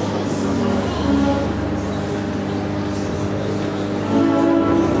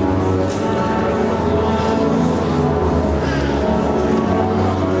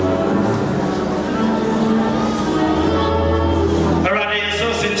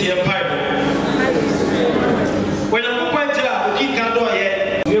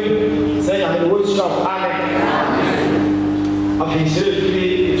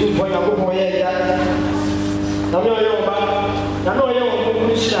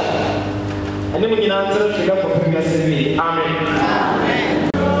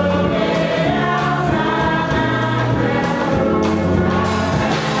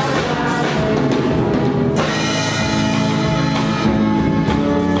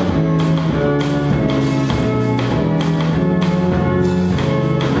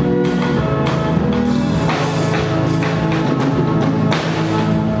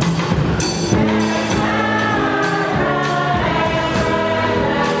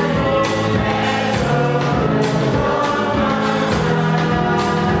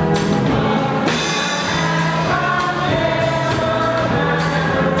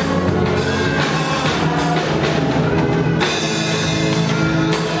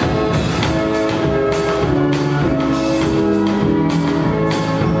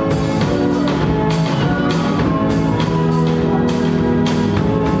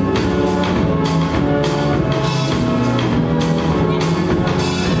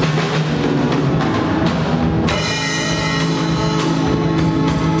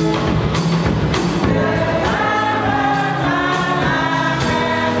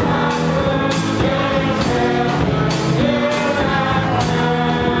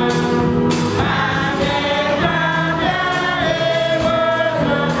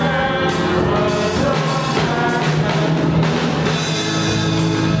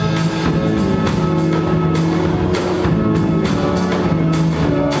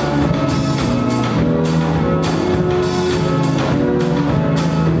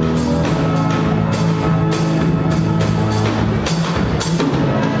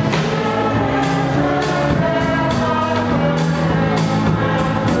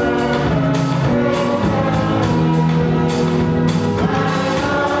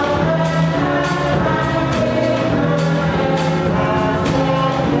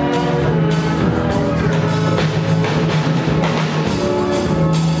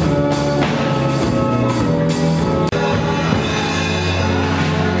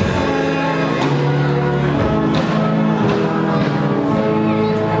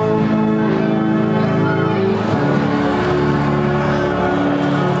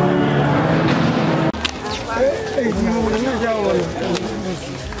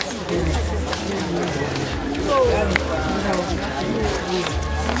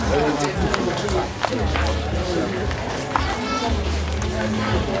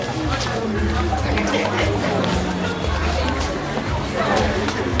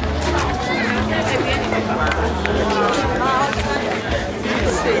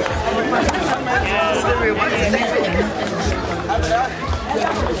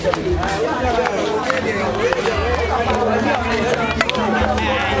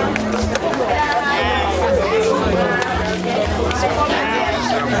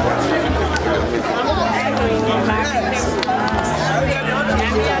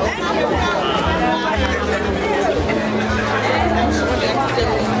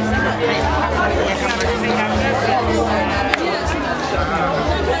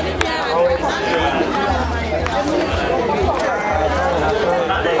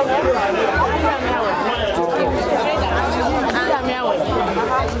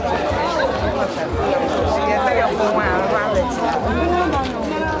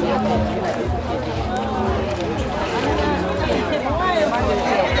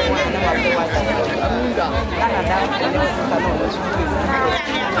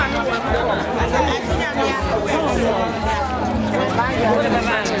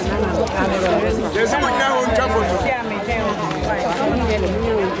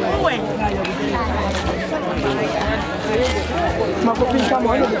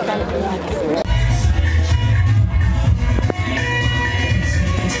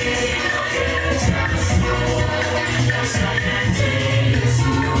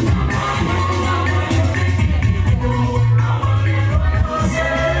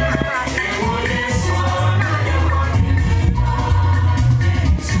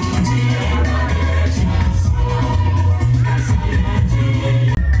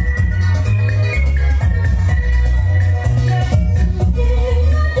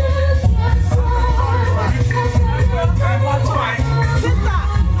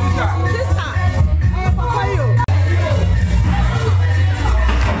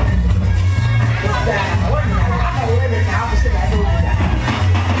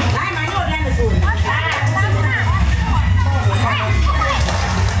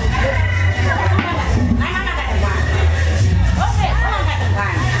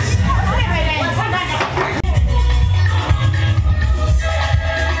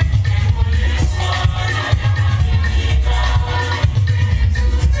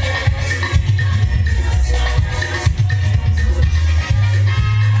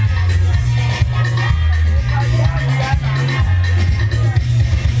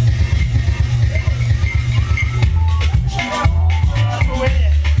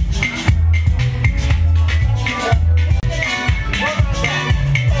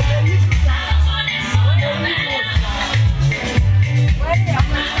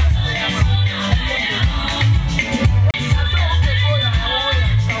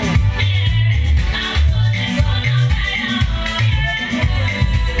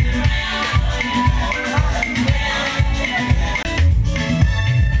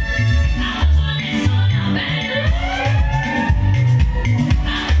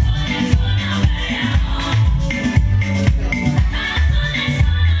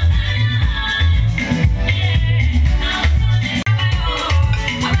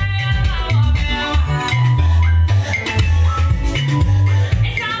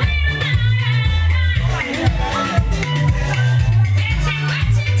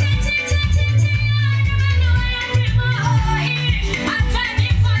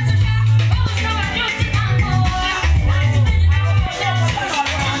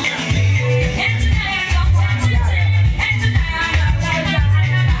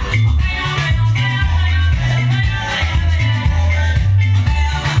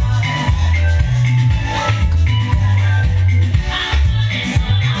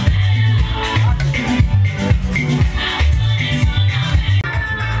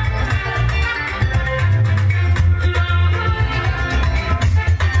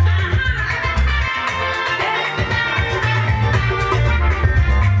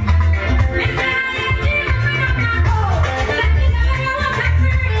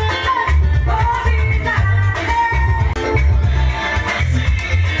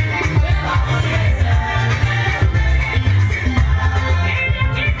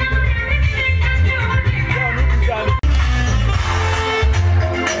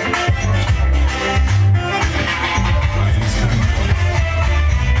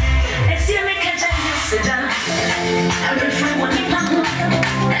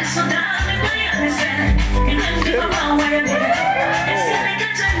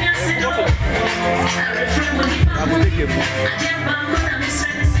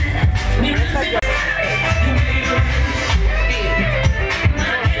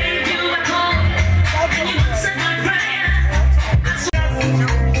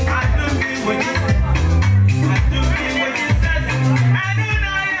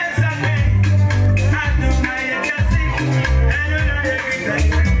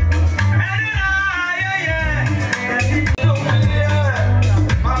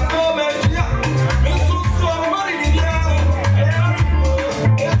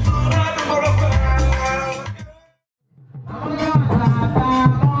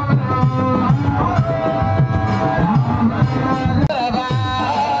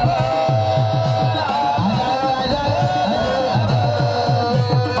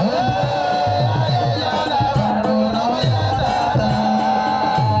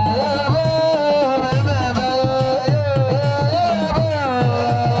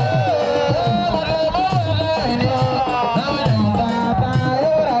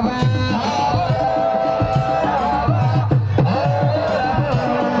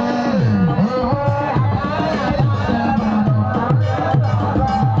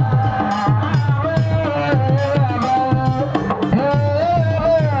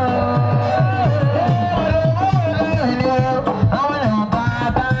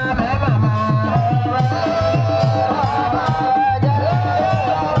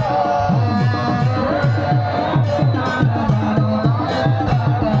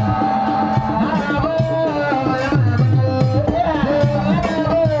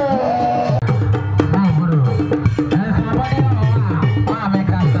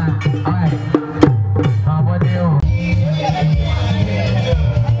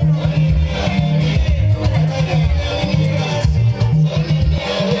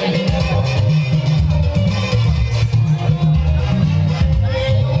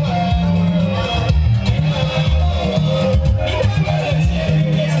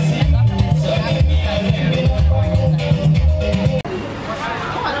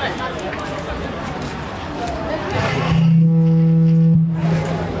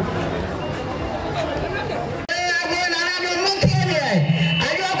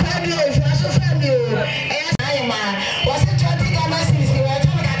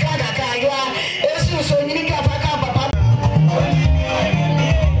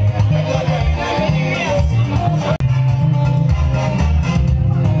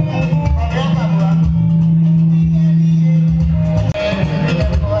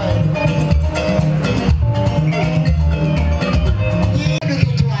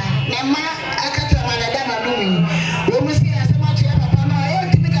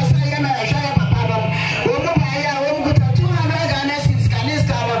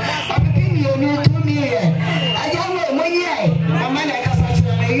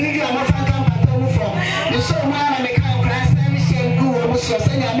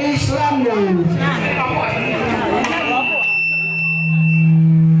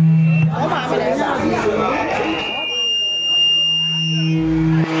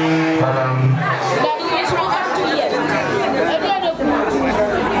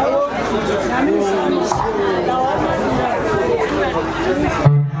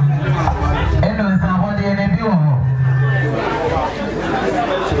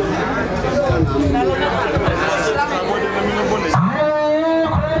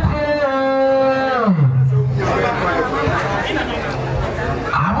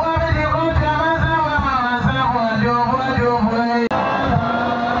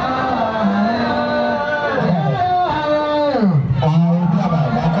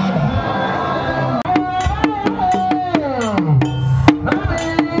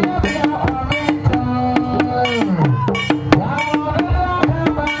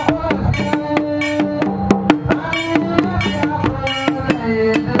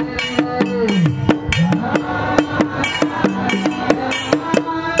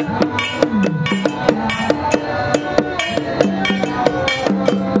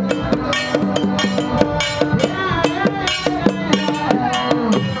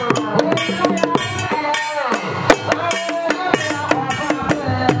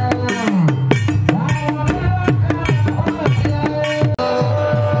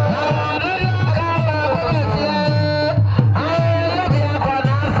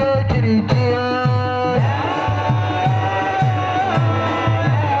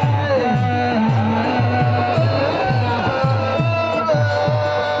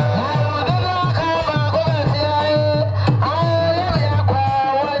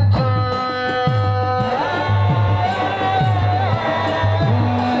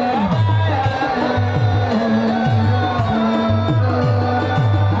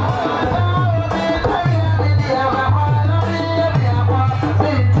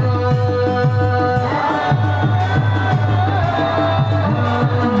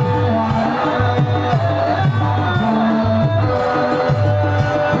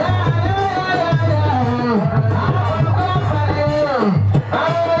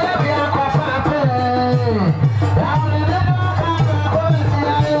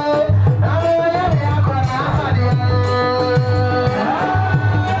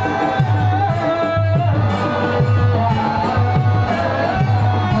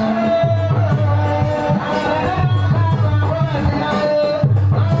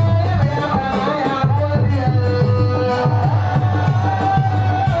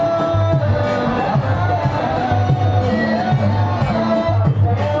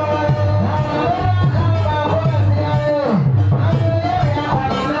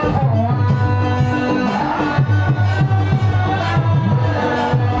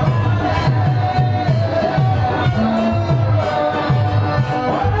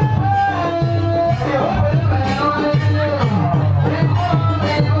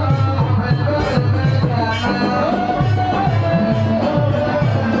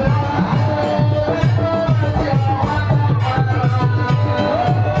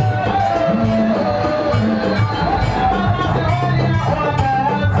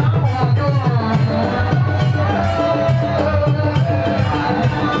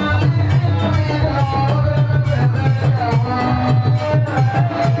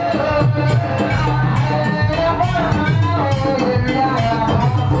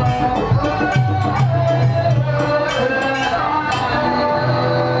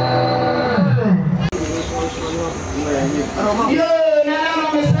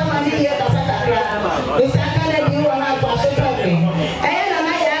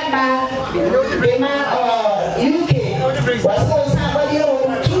UK was for somebody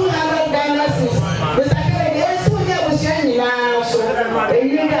 200 Ghana cedis. Mr. Kennedy, yes, we was sharing now. So,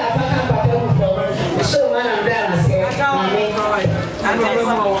 you got so man, I'm there.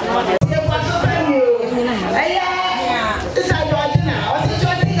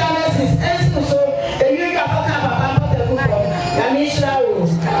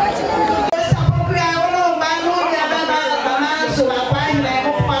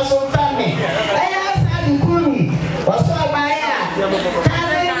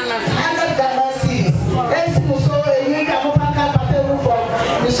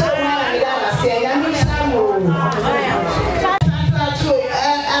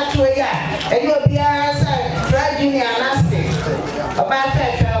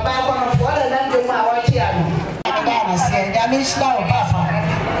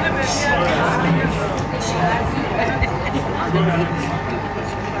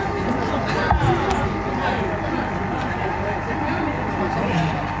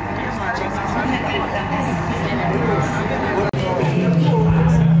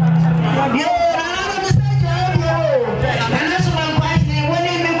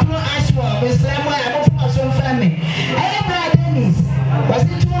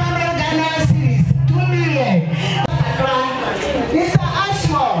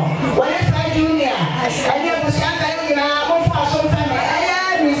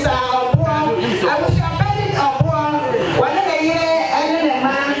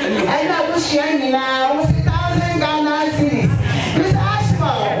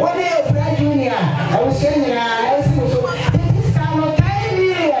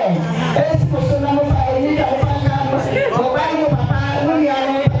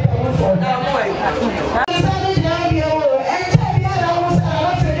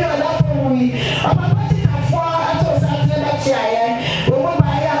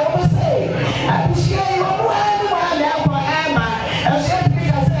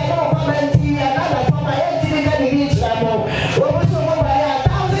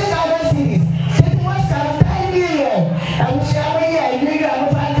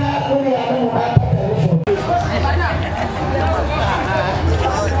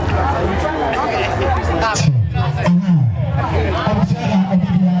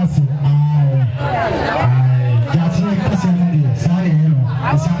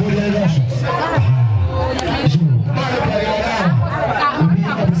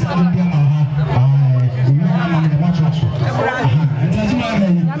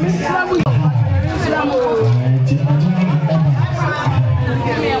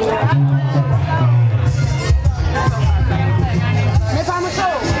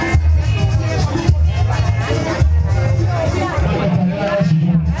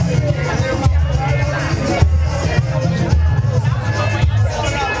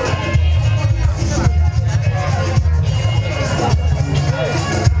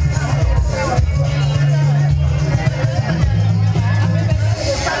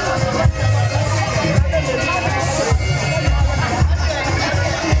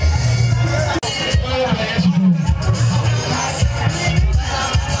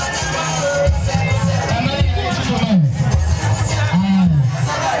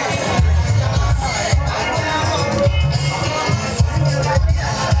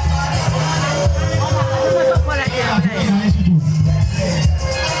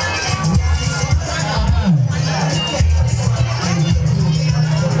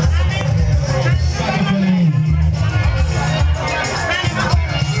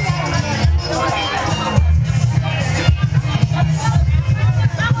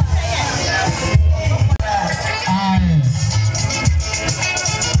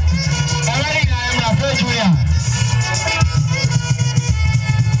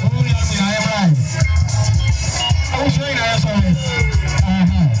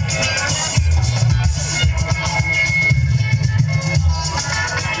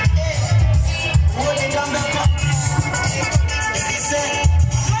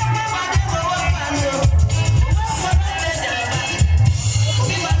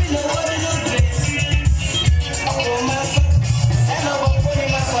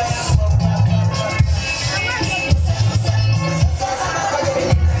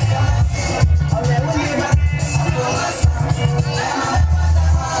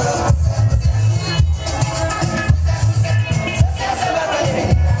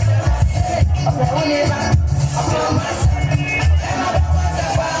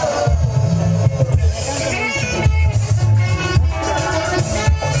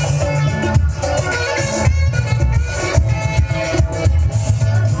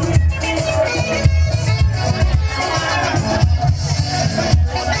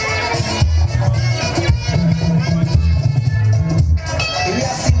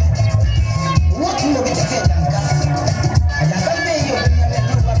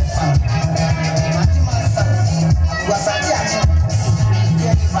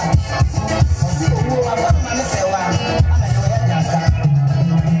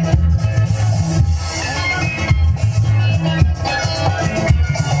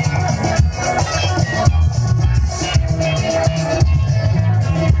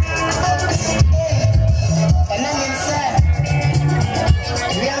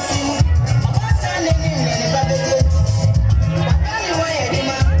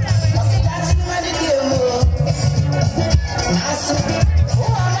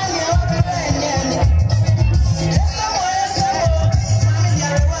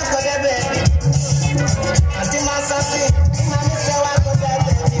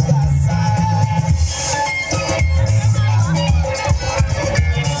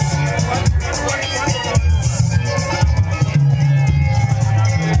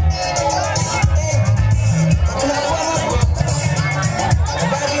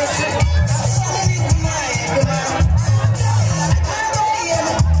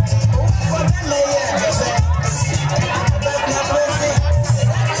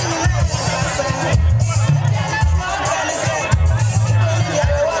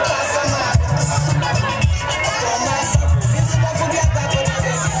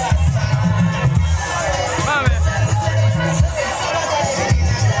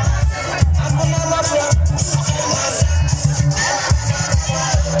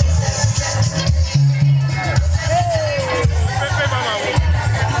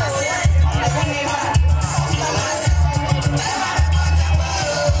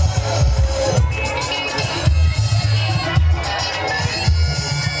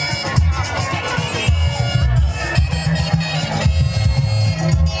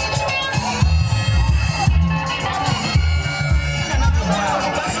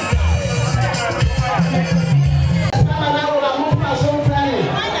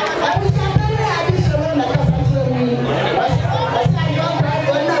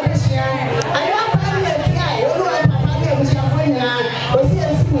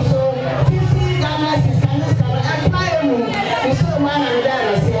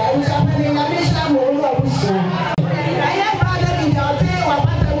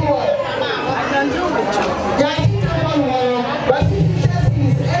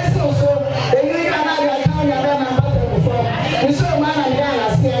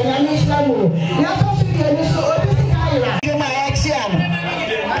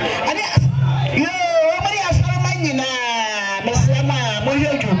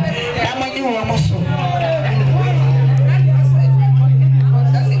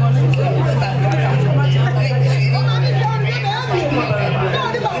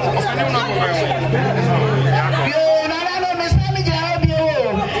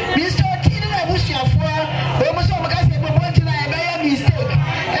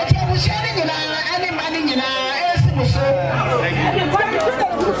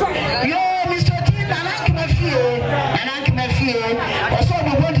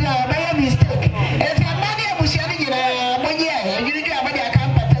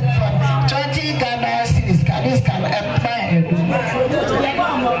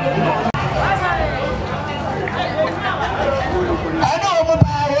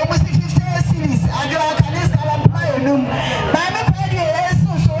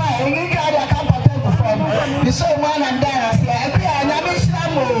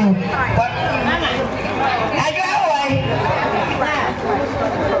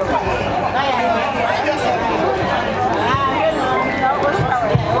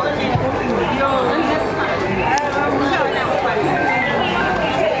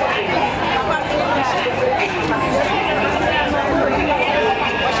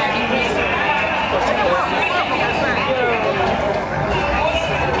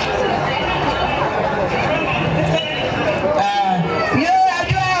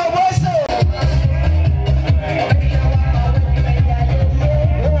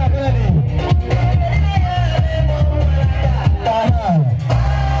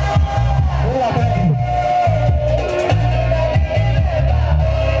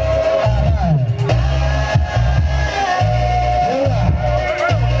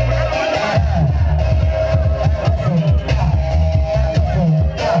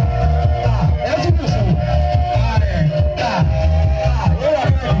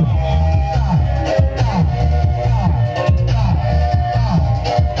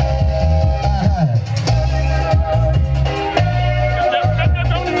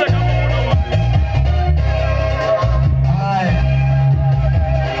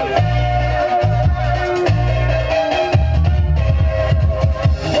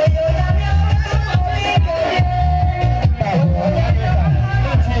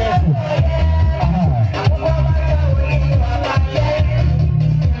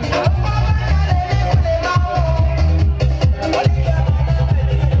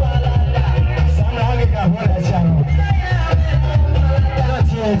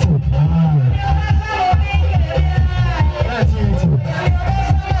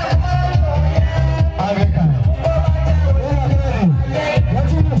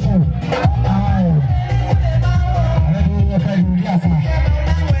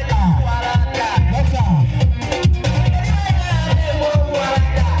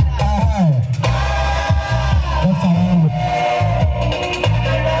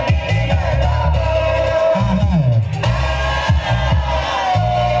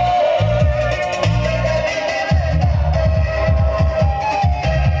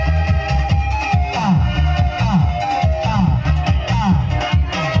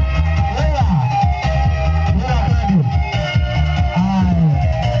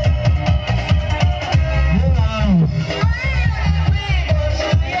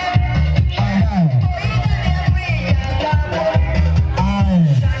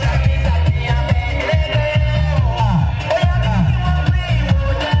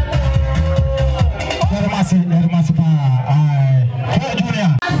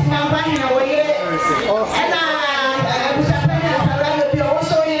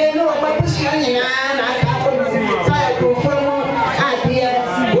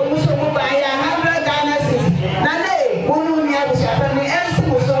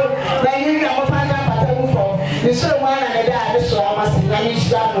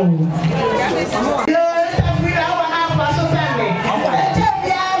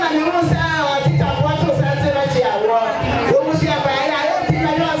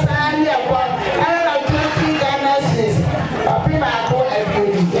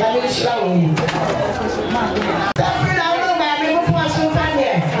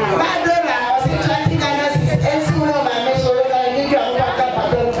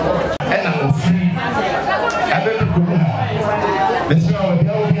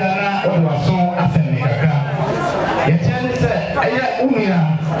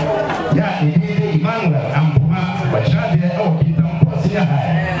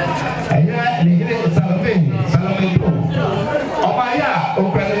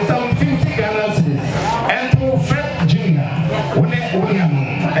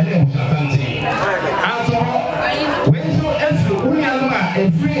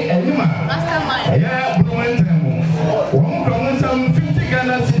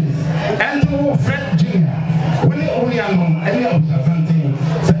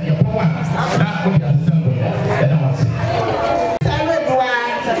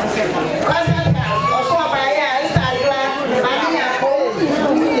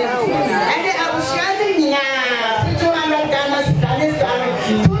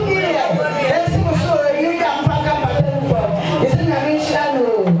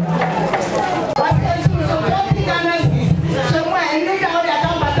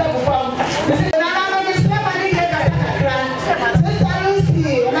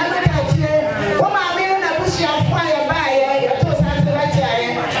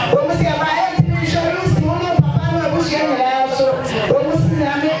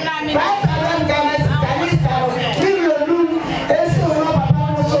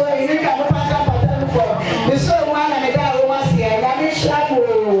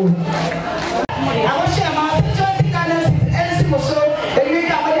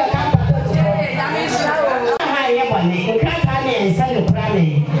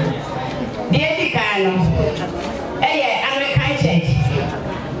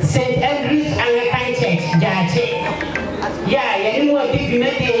 St. Andrew's Anglican Church, Jachie. Yeah, you know, big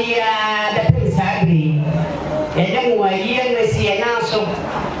unity, the Prince Harry. And then one year we see an answer.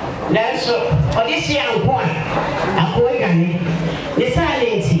 That's for this young point. I'm going the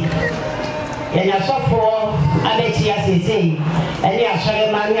silence. And I saw for I bet you as they say, and they are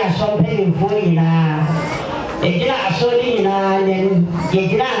showing money as something for you now. They did not show you now, and then you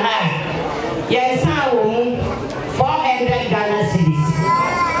did not have. Yes, I will 400 Ghana cities.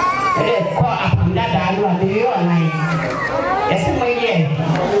 They call up on that I do you online. Yes, my year.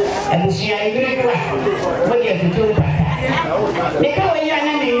 And she are very glad what you have to do. They come away and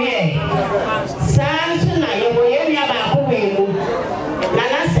anyway. Samson, I will about who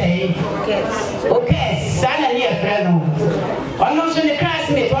Nana say, okay, son and your friend. Almost in the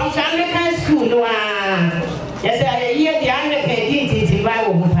classmate, one Anglican school, no. Yes, I hear the Anglican did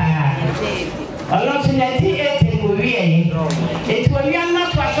Bible. Almost in the theater, it will be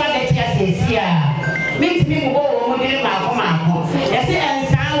not to assure that yes, here. Makes me go over the Marco. Yes, and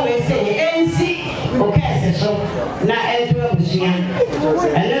sound will say, NC, okay, so now as well,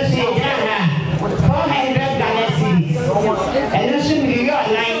 and let's see, 400 Ghana cities, and let's see, you are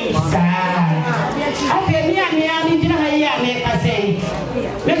nice. I feel me, I make a say,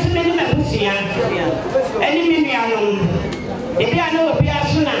 let's make a pussy, and me, I know. If you know, we are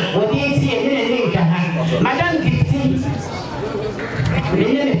sooner, or the Madame Gifty,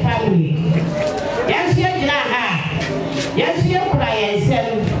 in the family. Yes, you cry and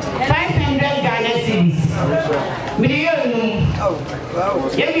sell 500 Ghana cities. Million.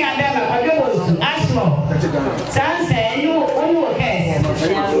 If you are there, I go to ask more. Say, you okay. I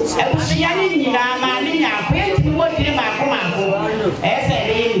was young in Yamania, quit to what you as a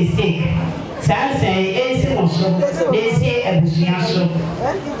real mistake. Say, they say a bushyaso,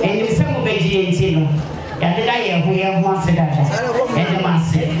 and you some of it. And the guy who have once a day, and the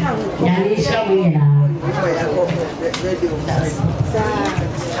master, and we shall win.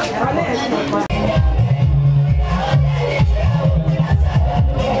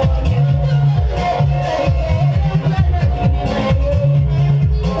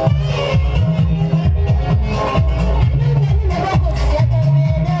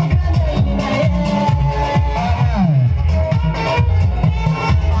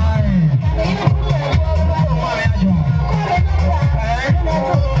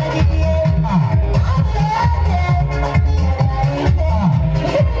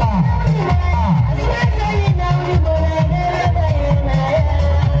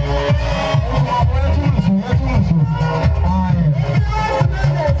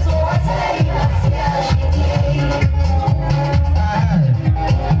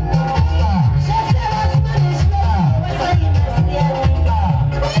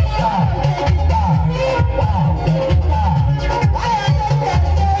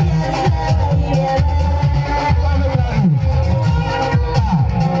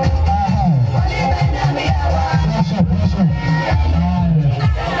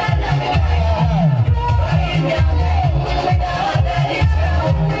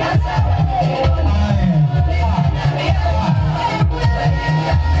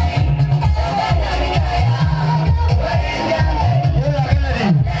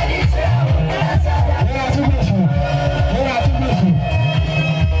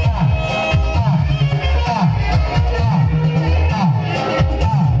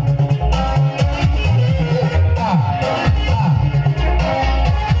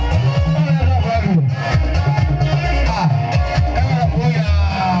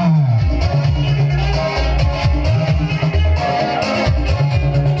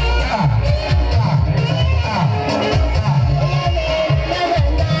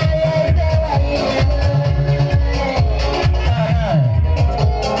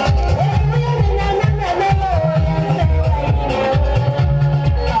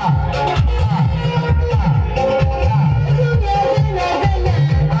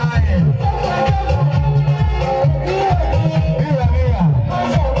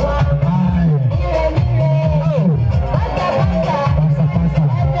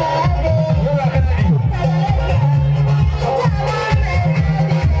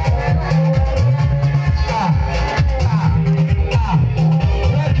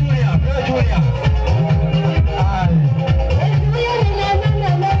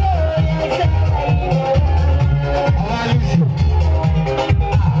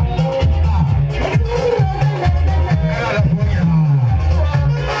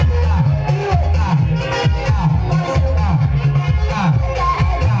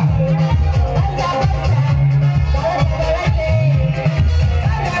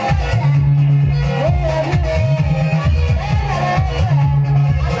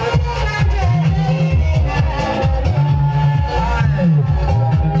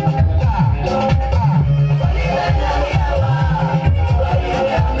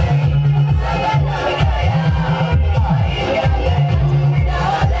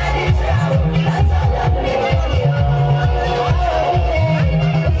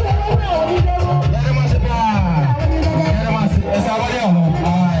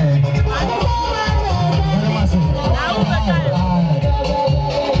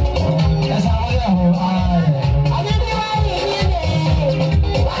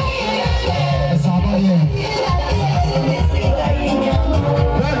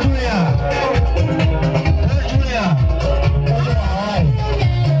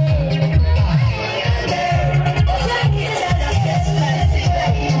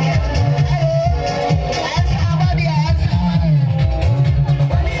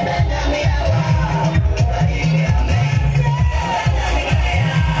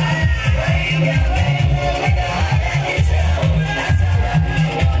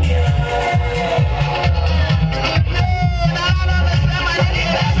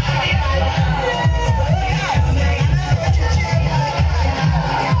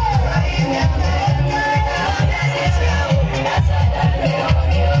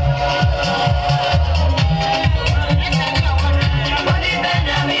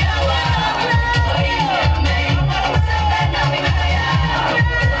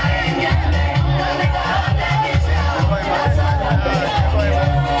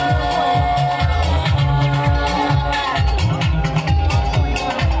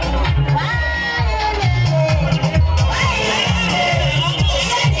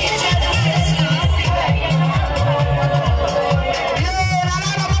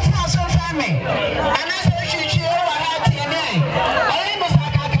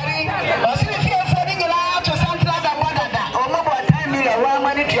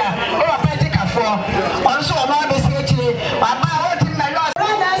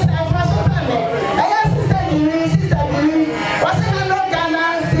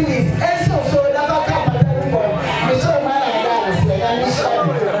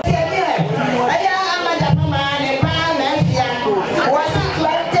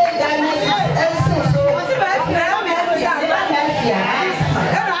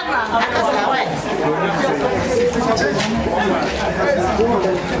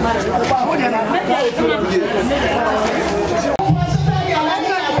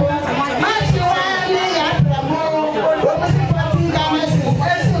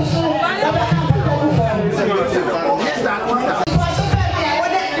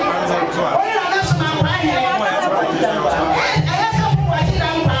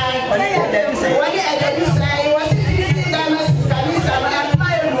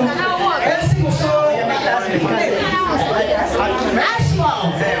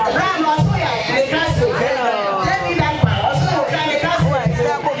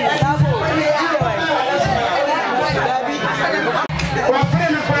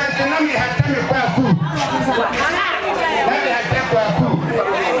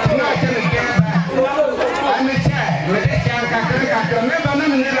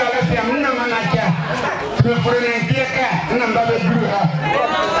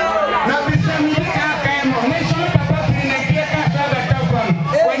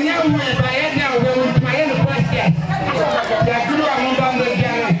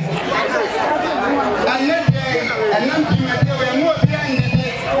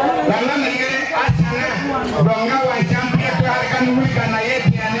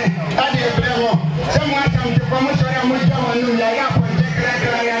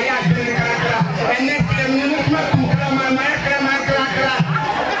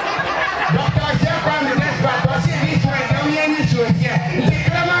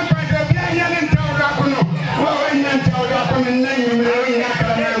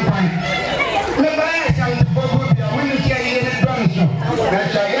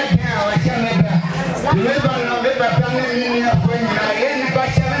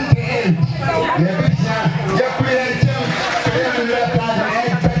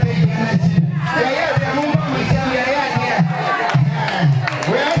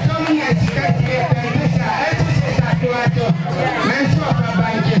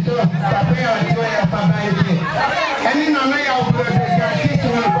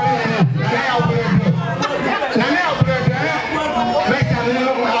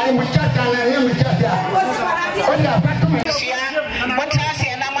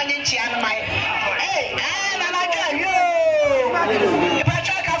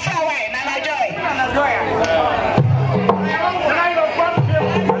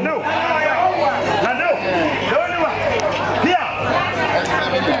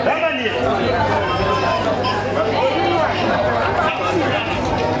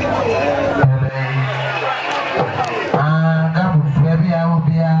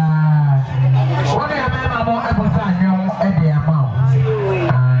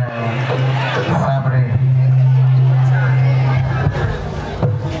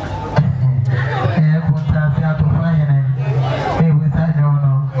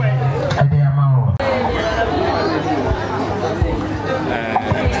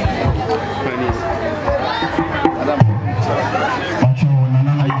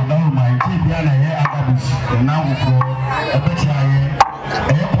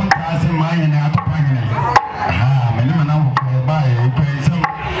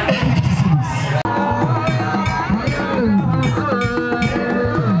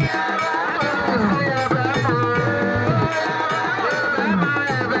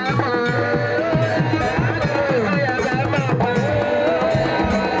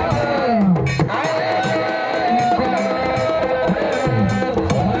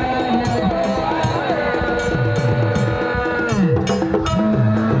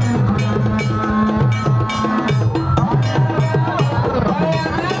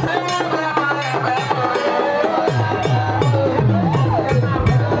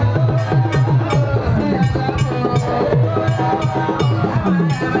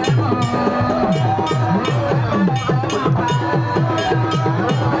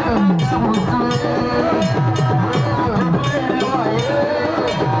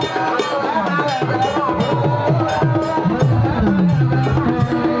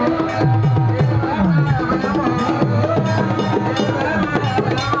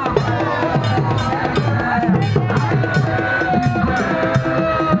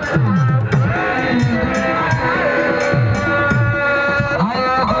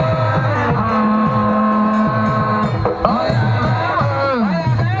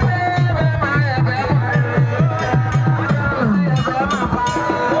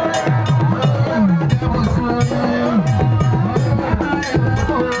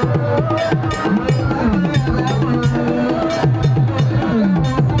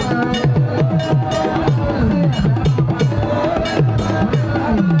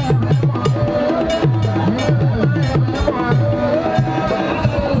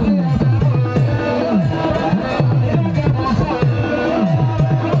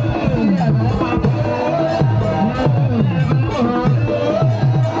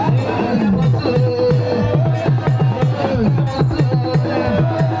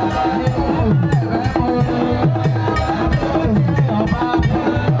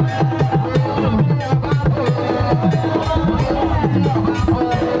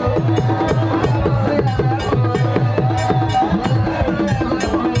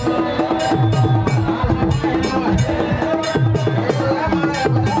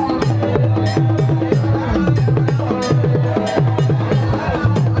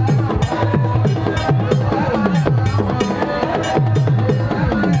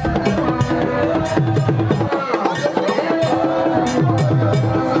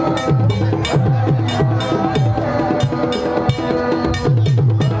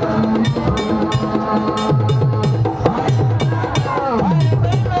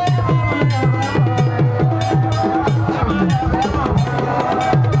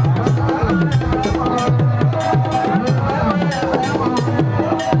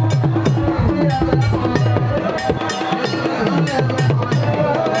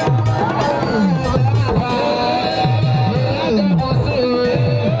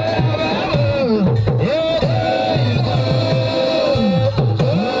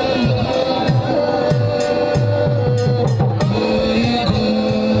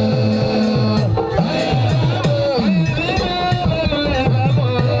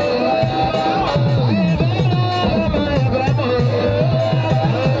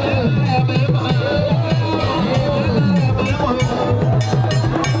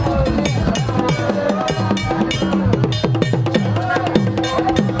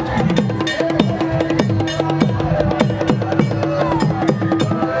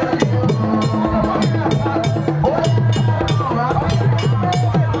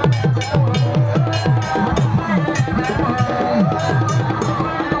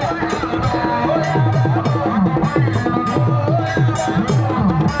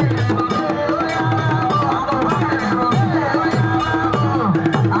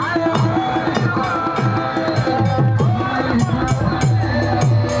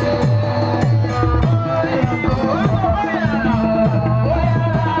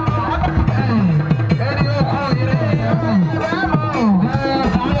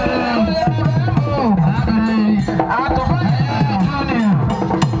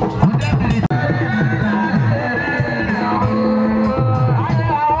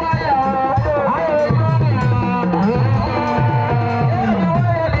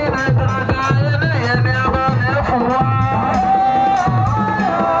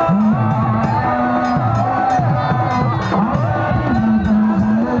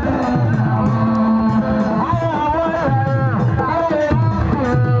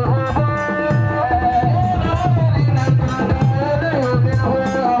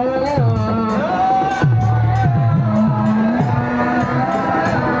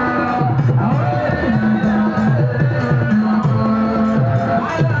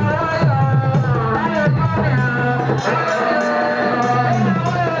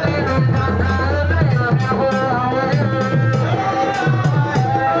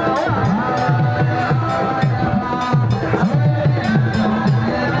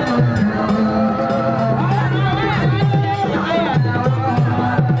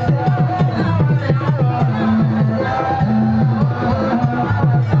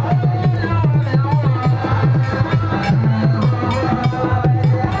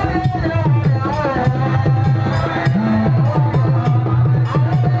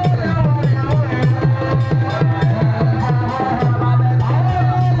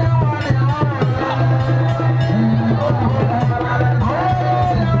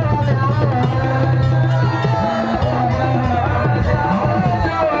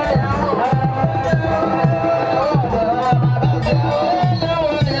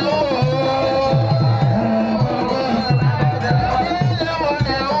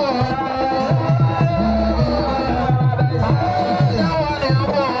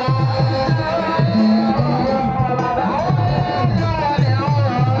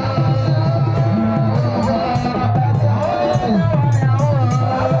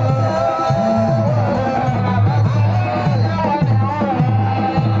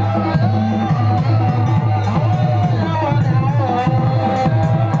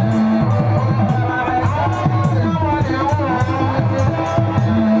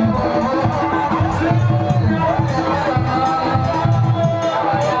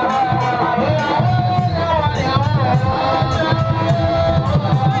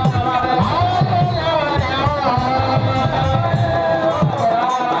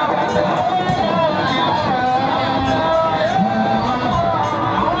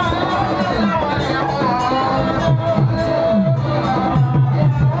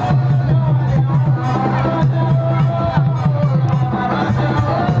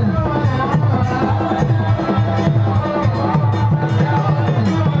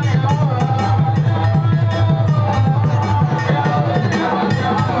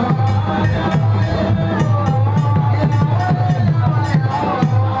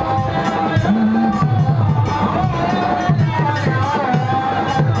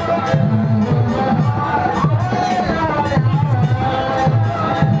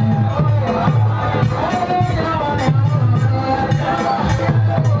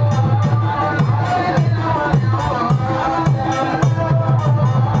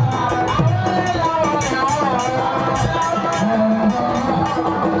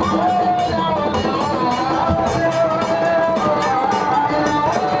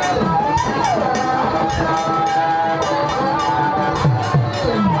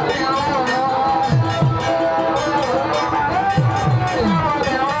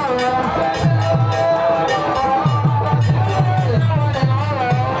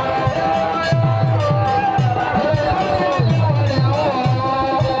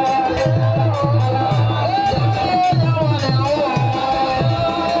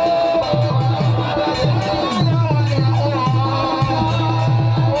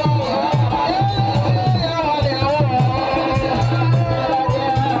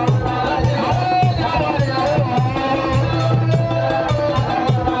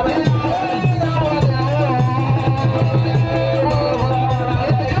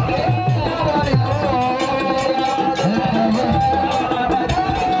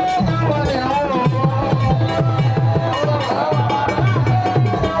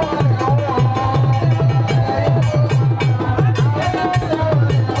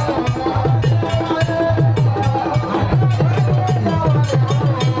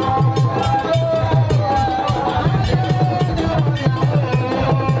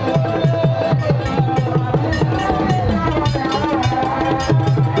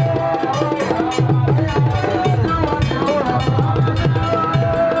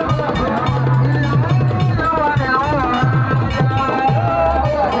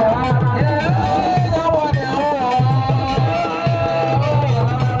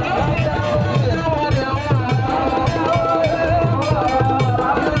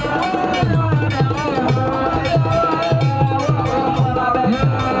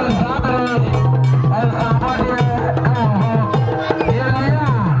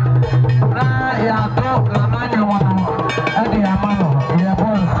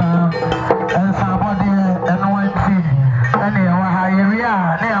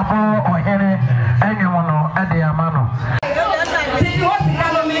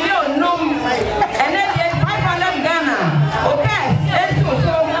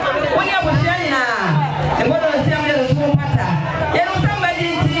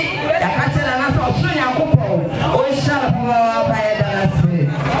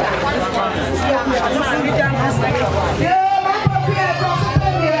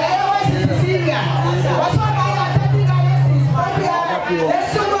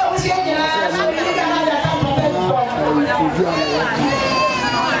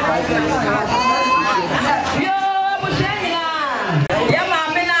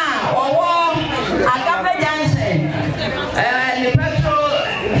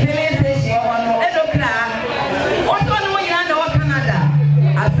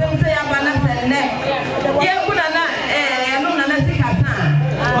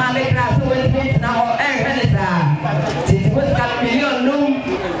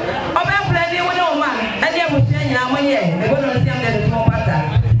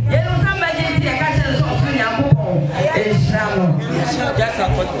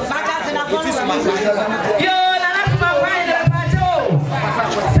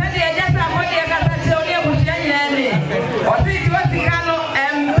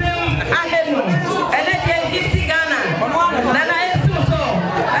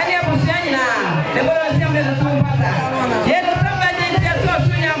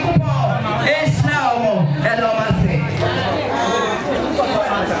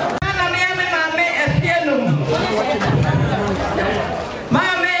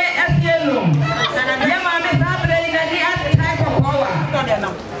 Mame,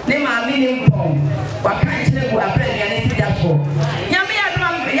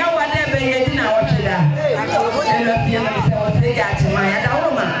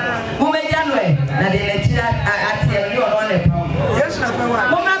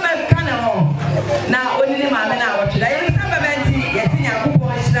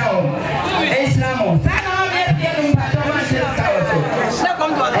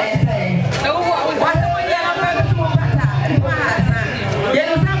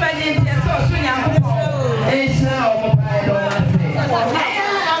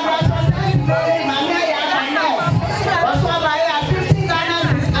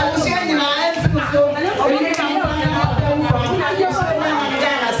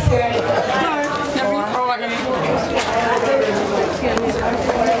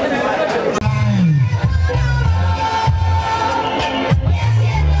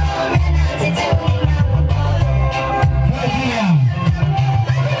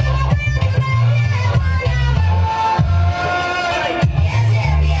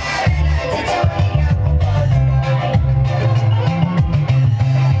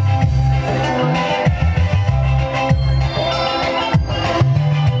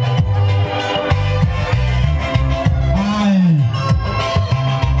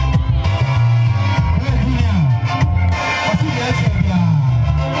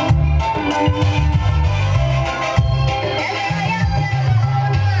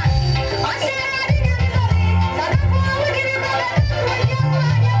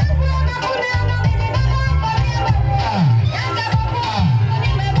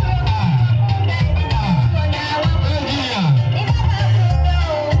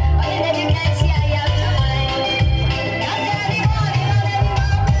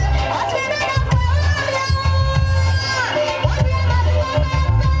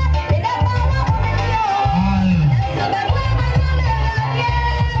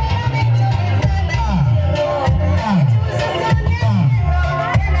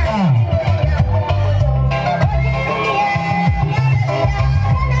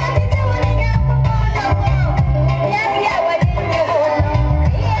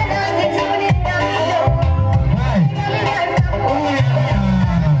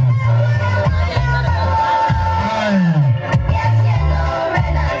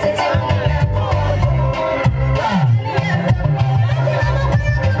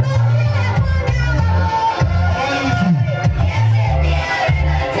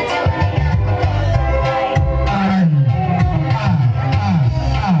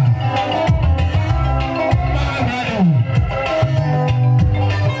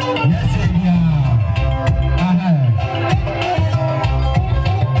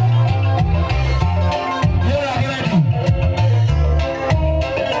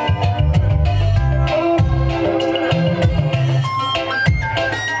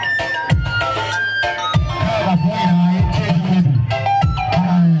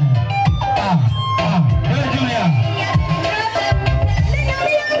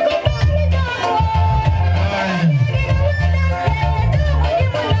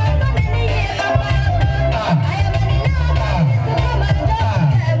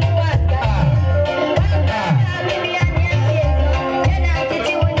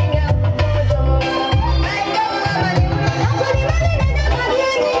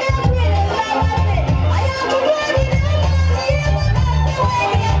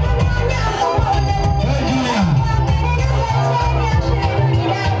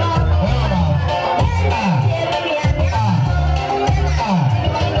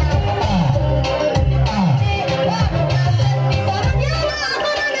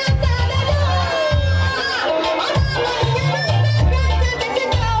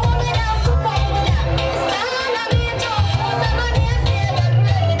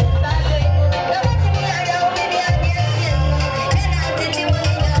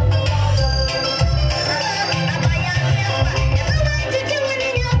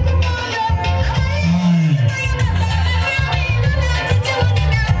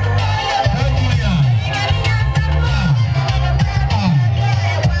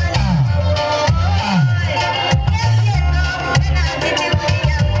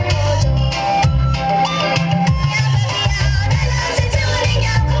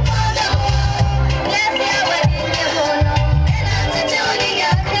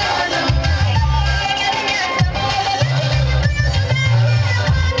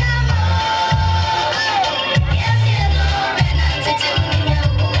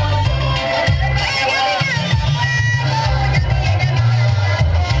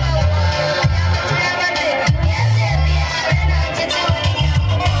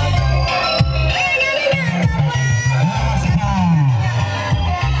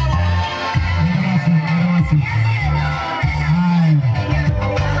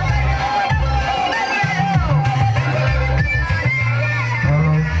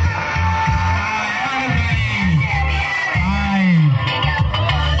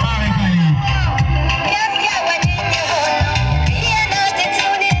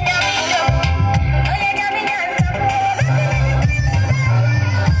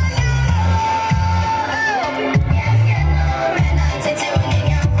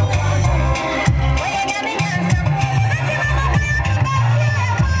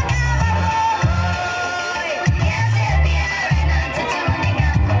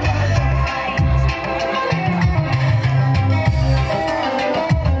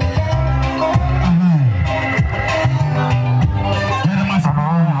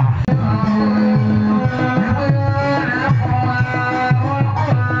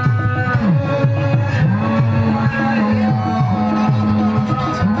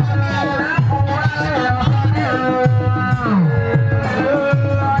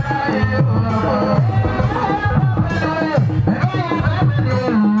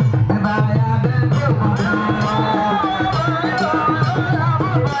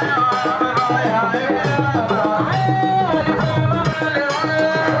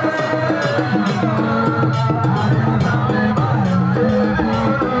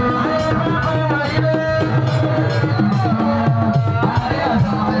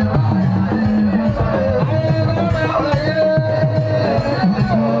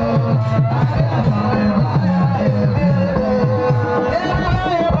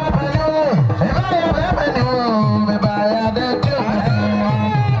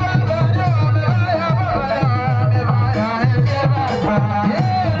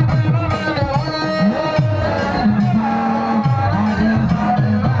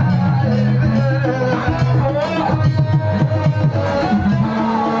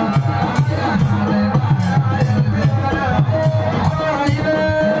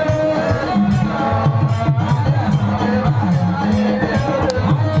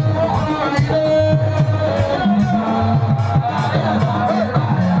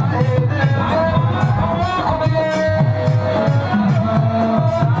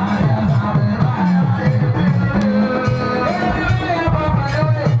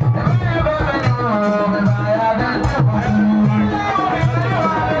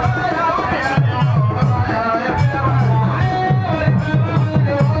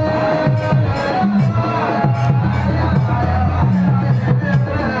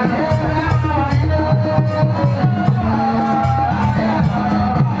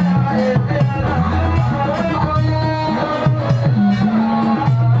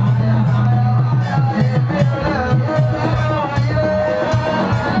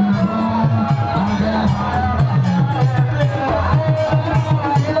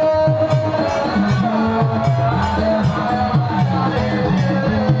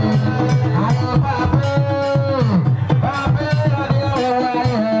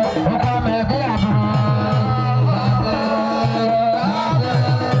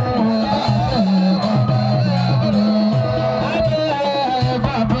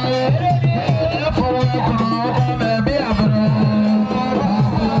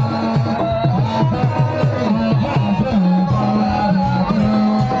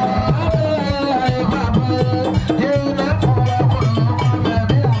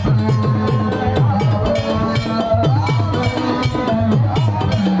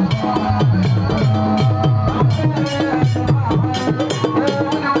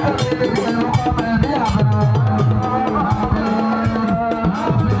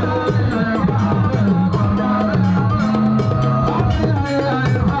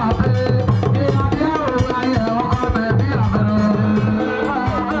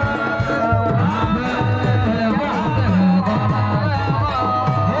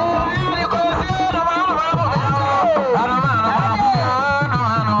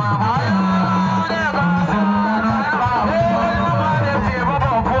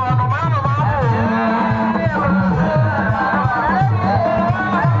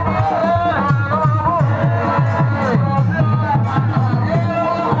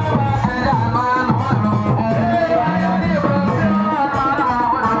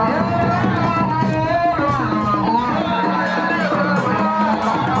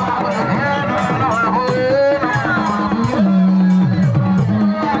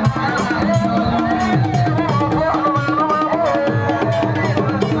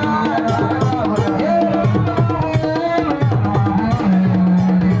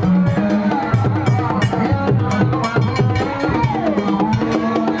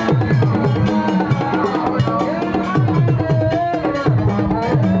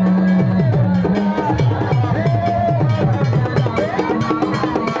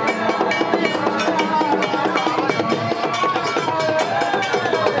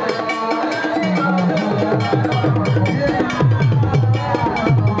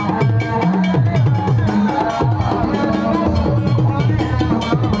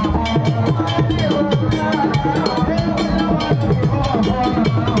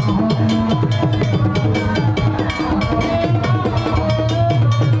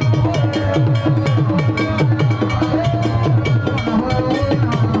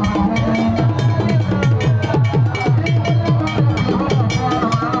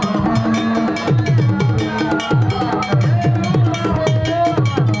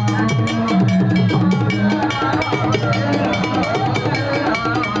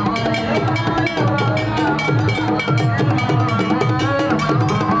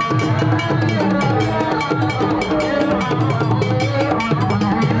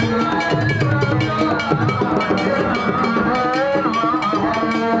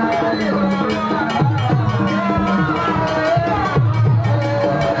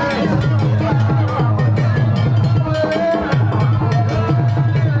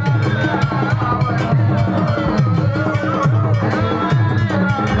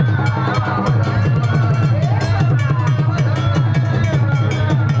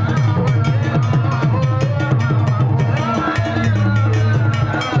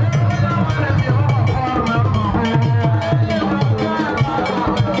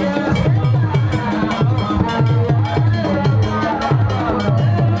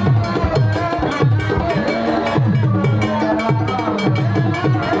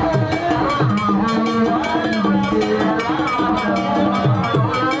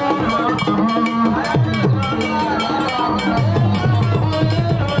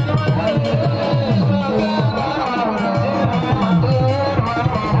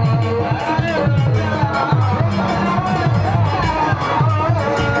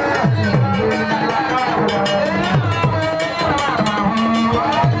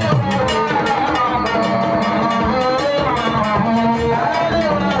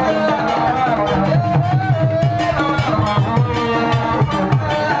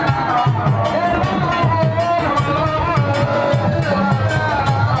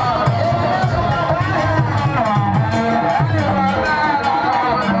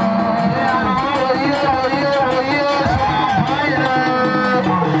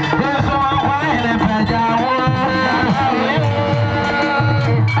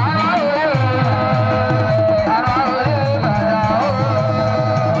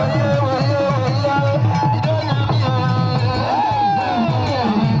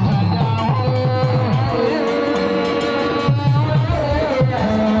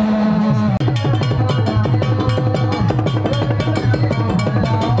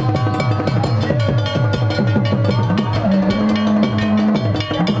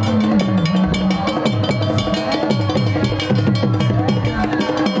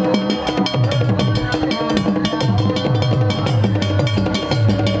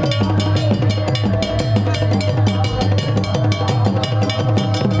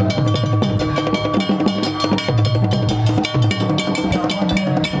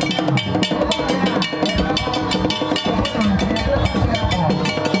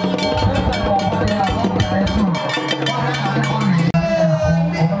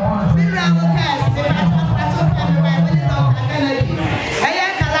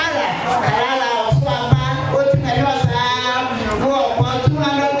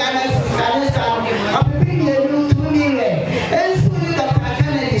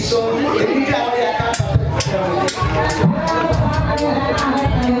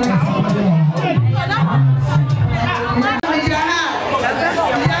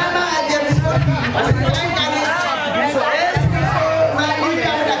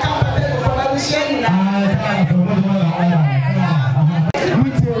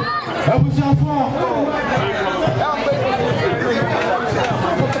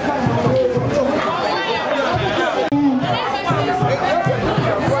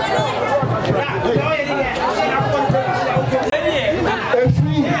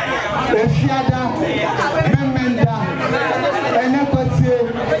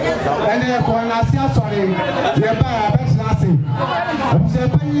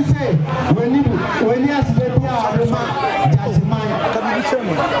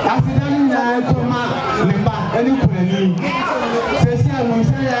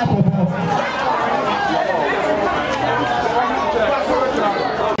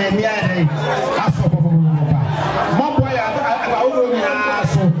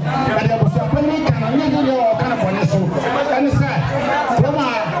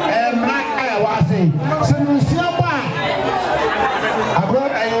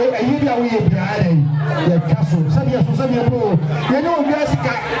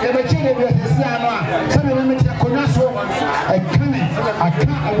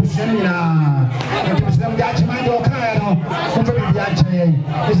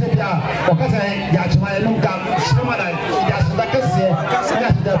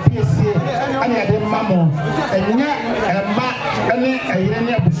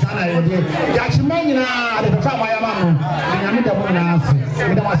 Jachie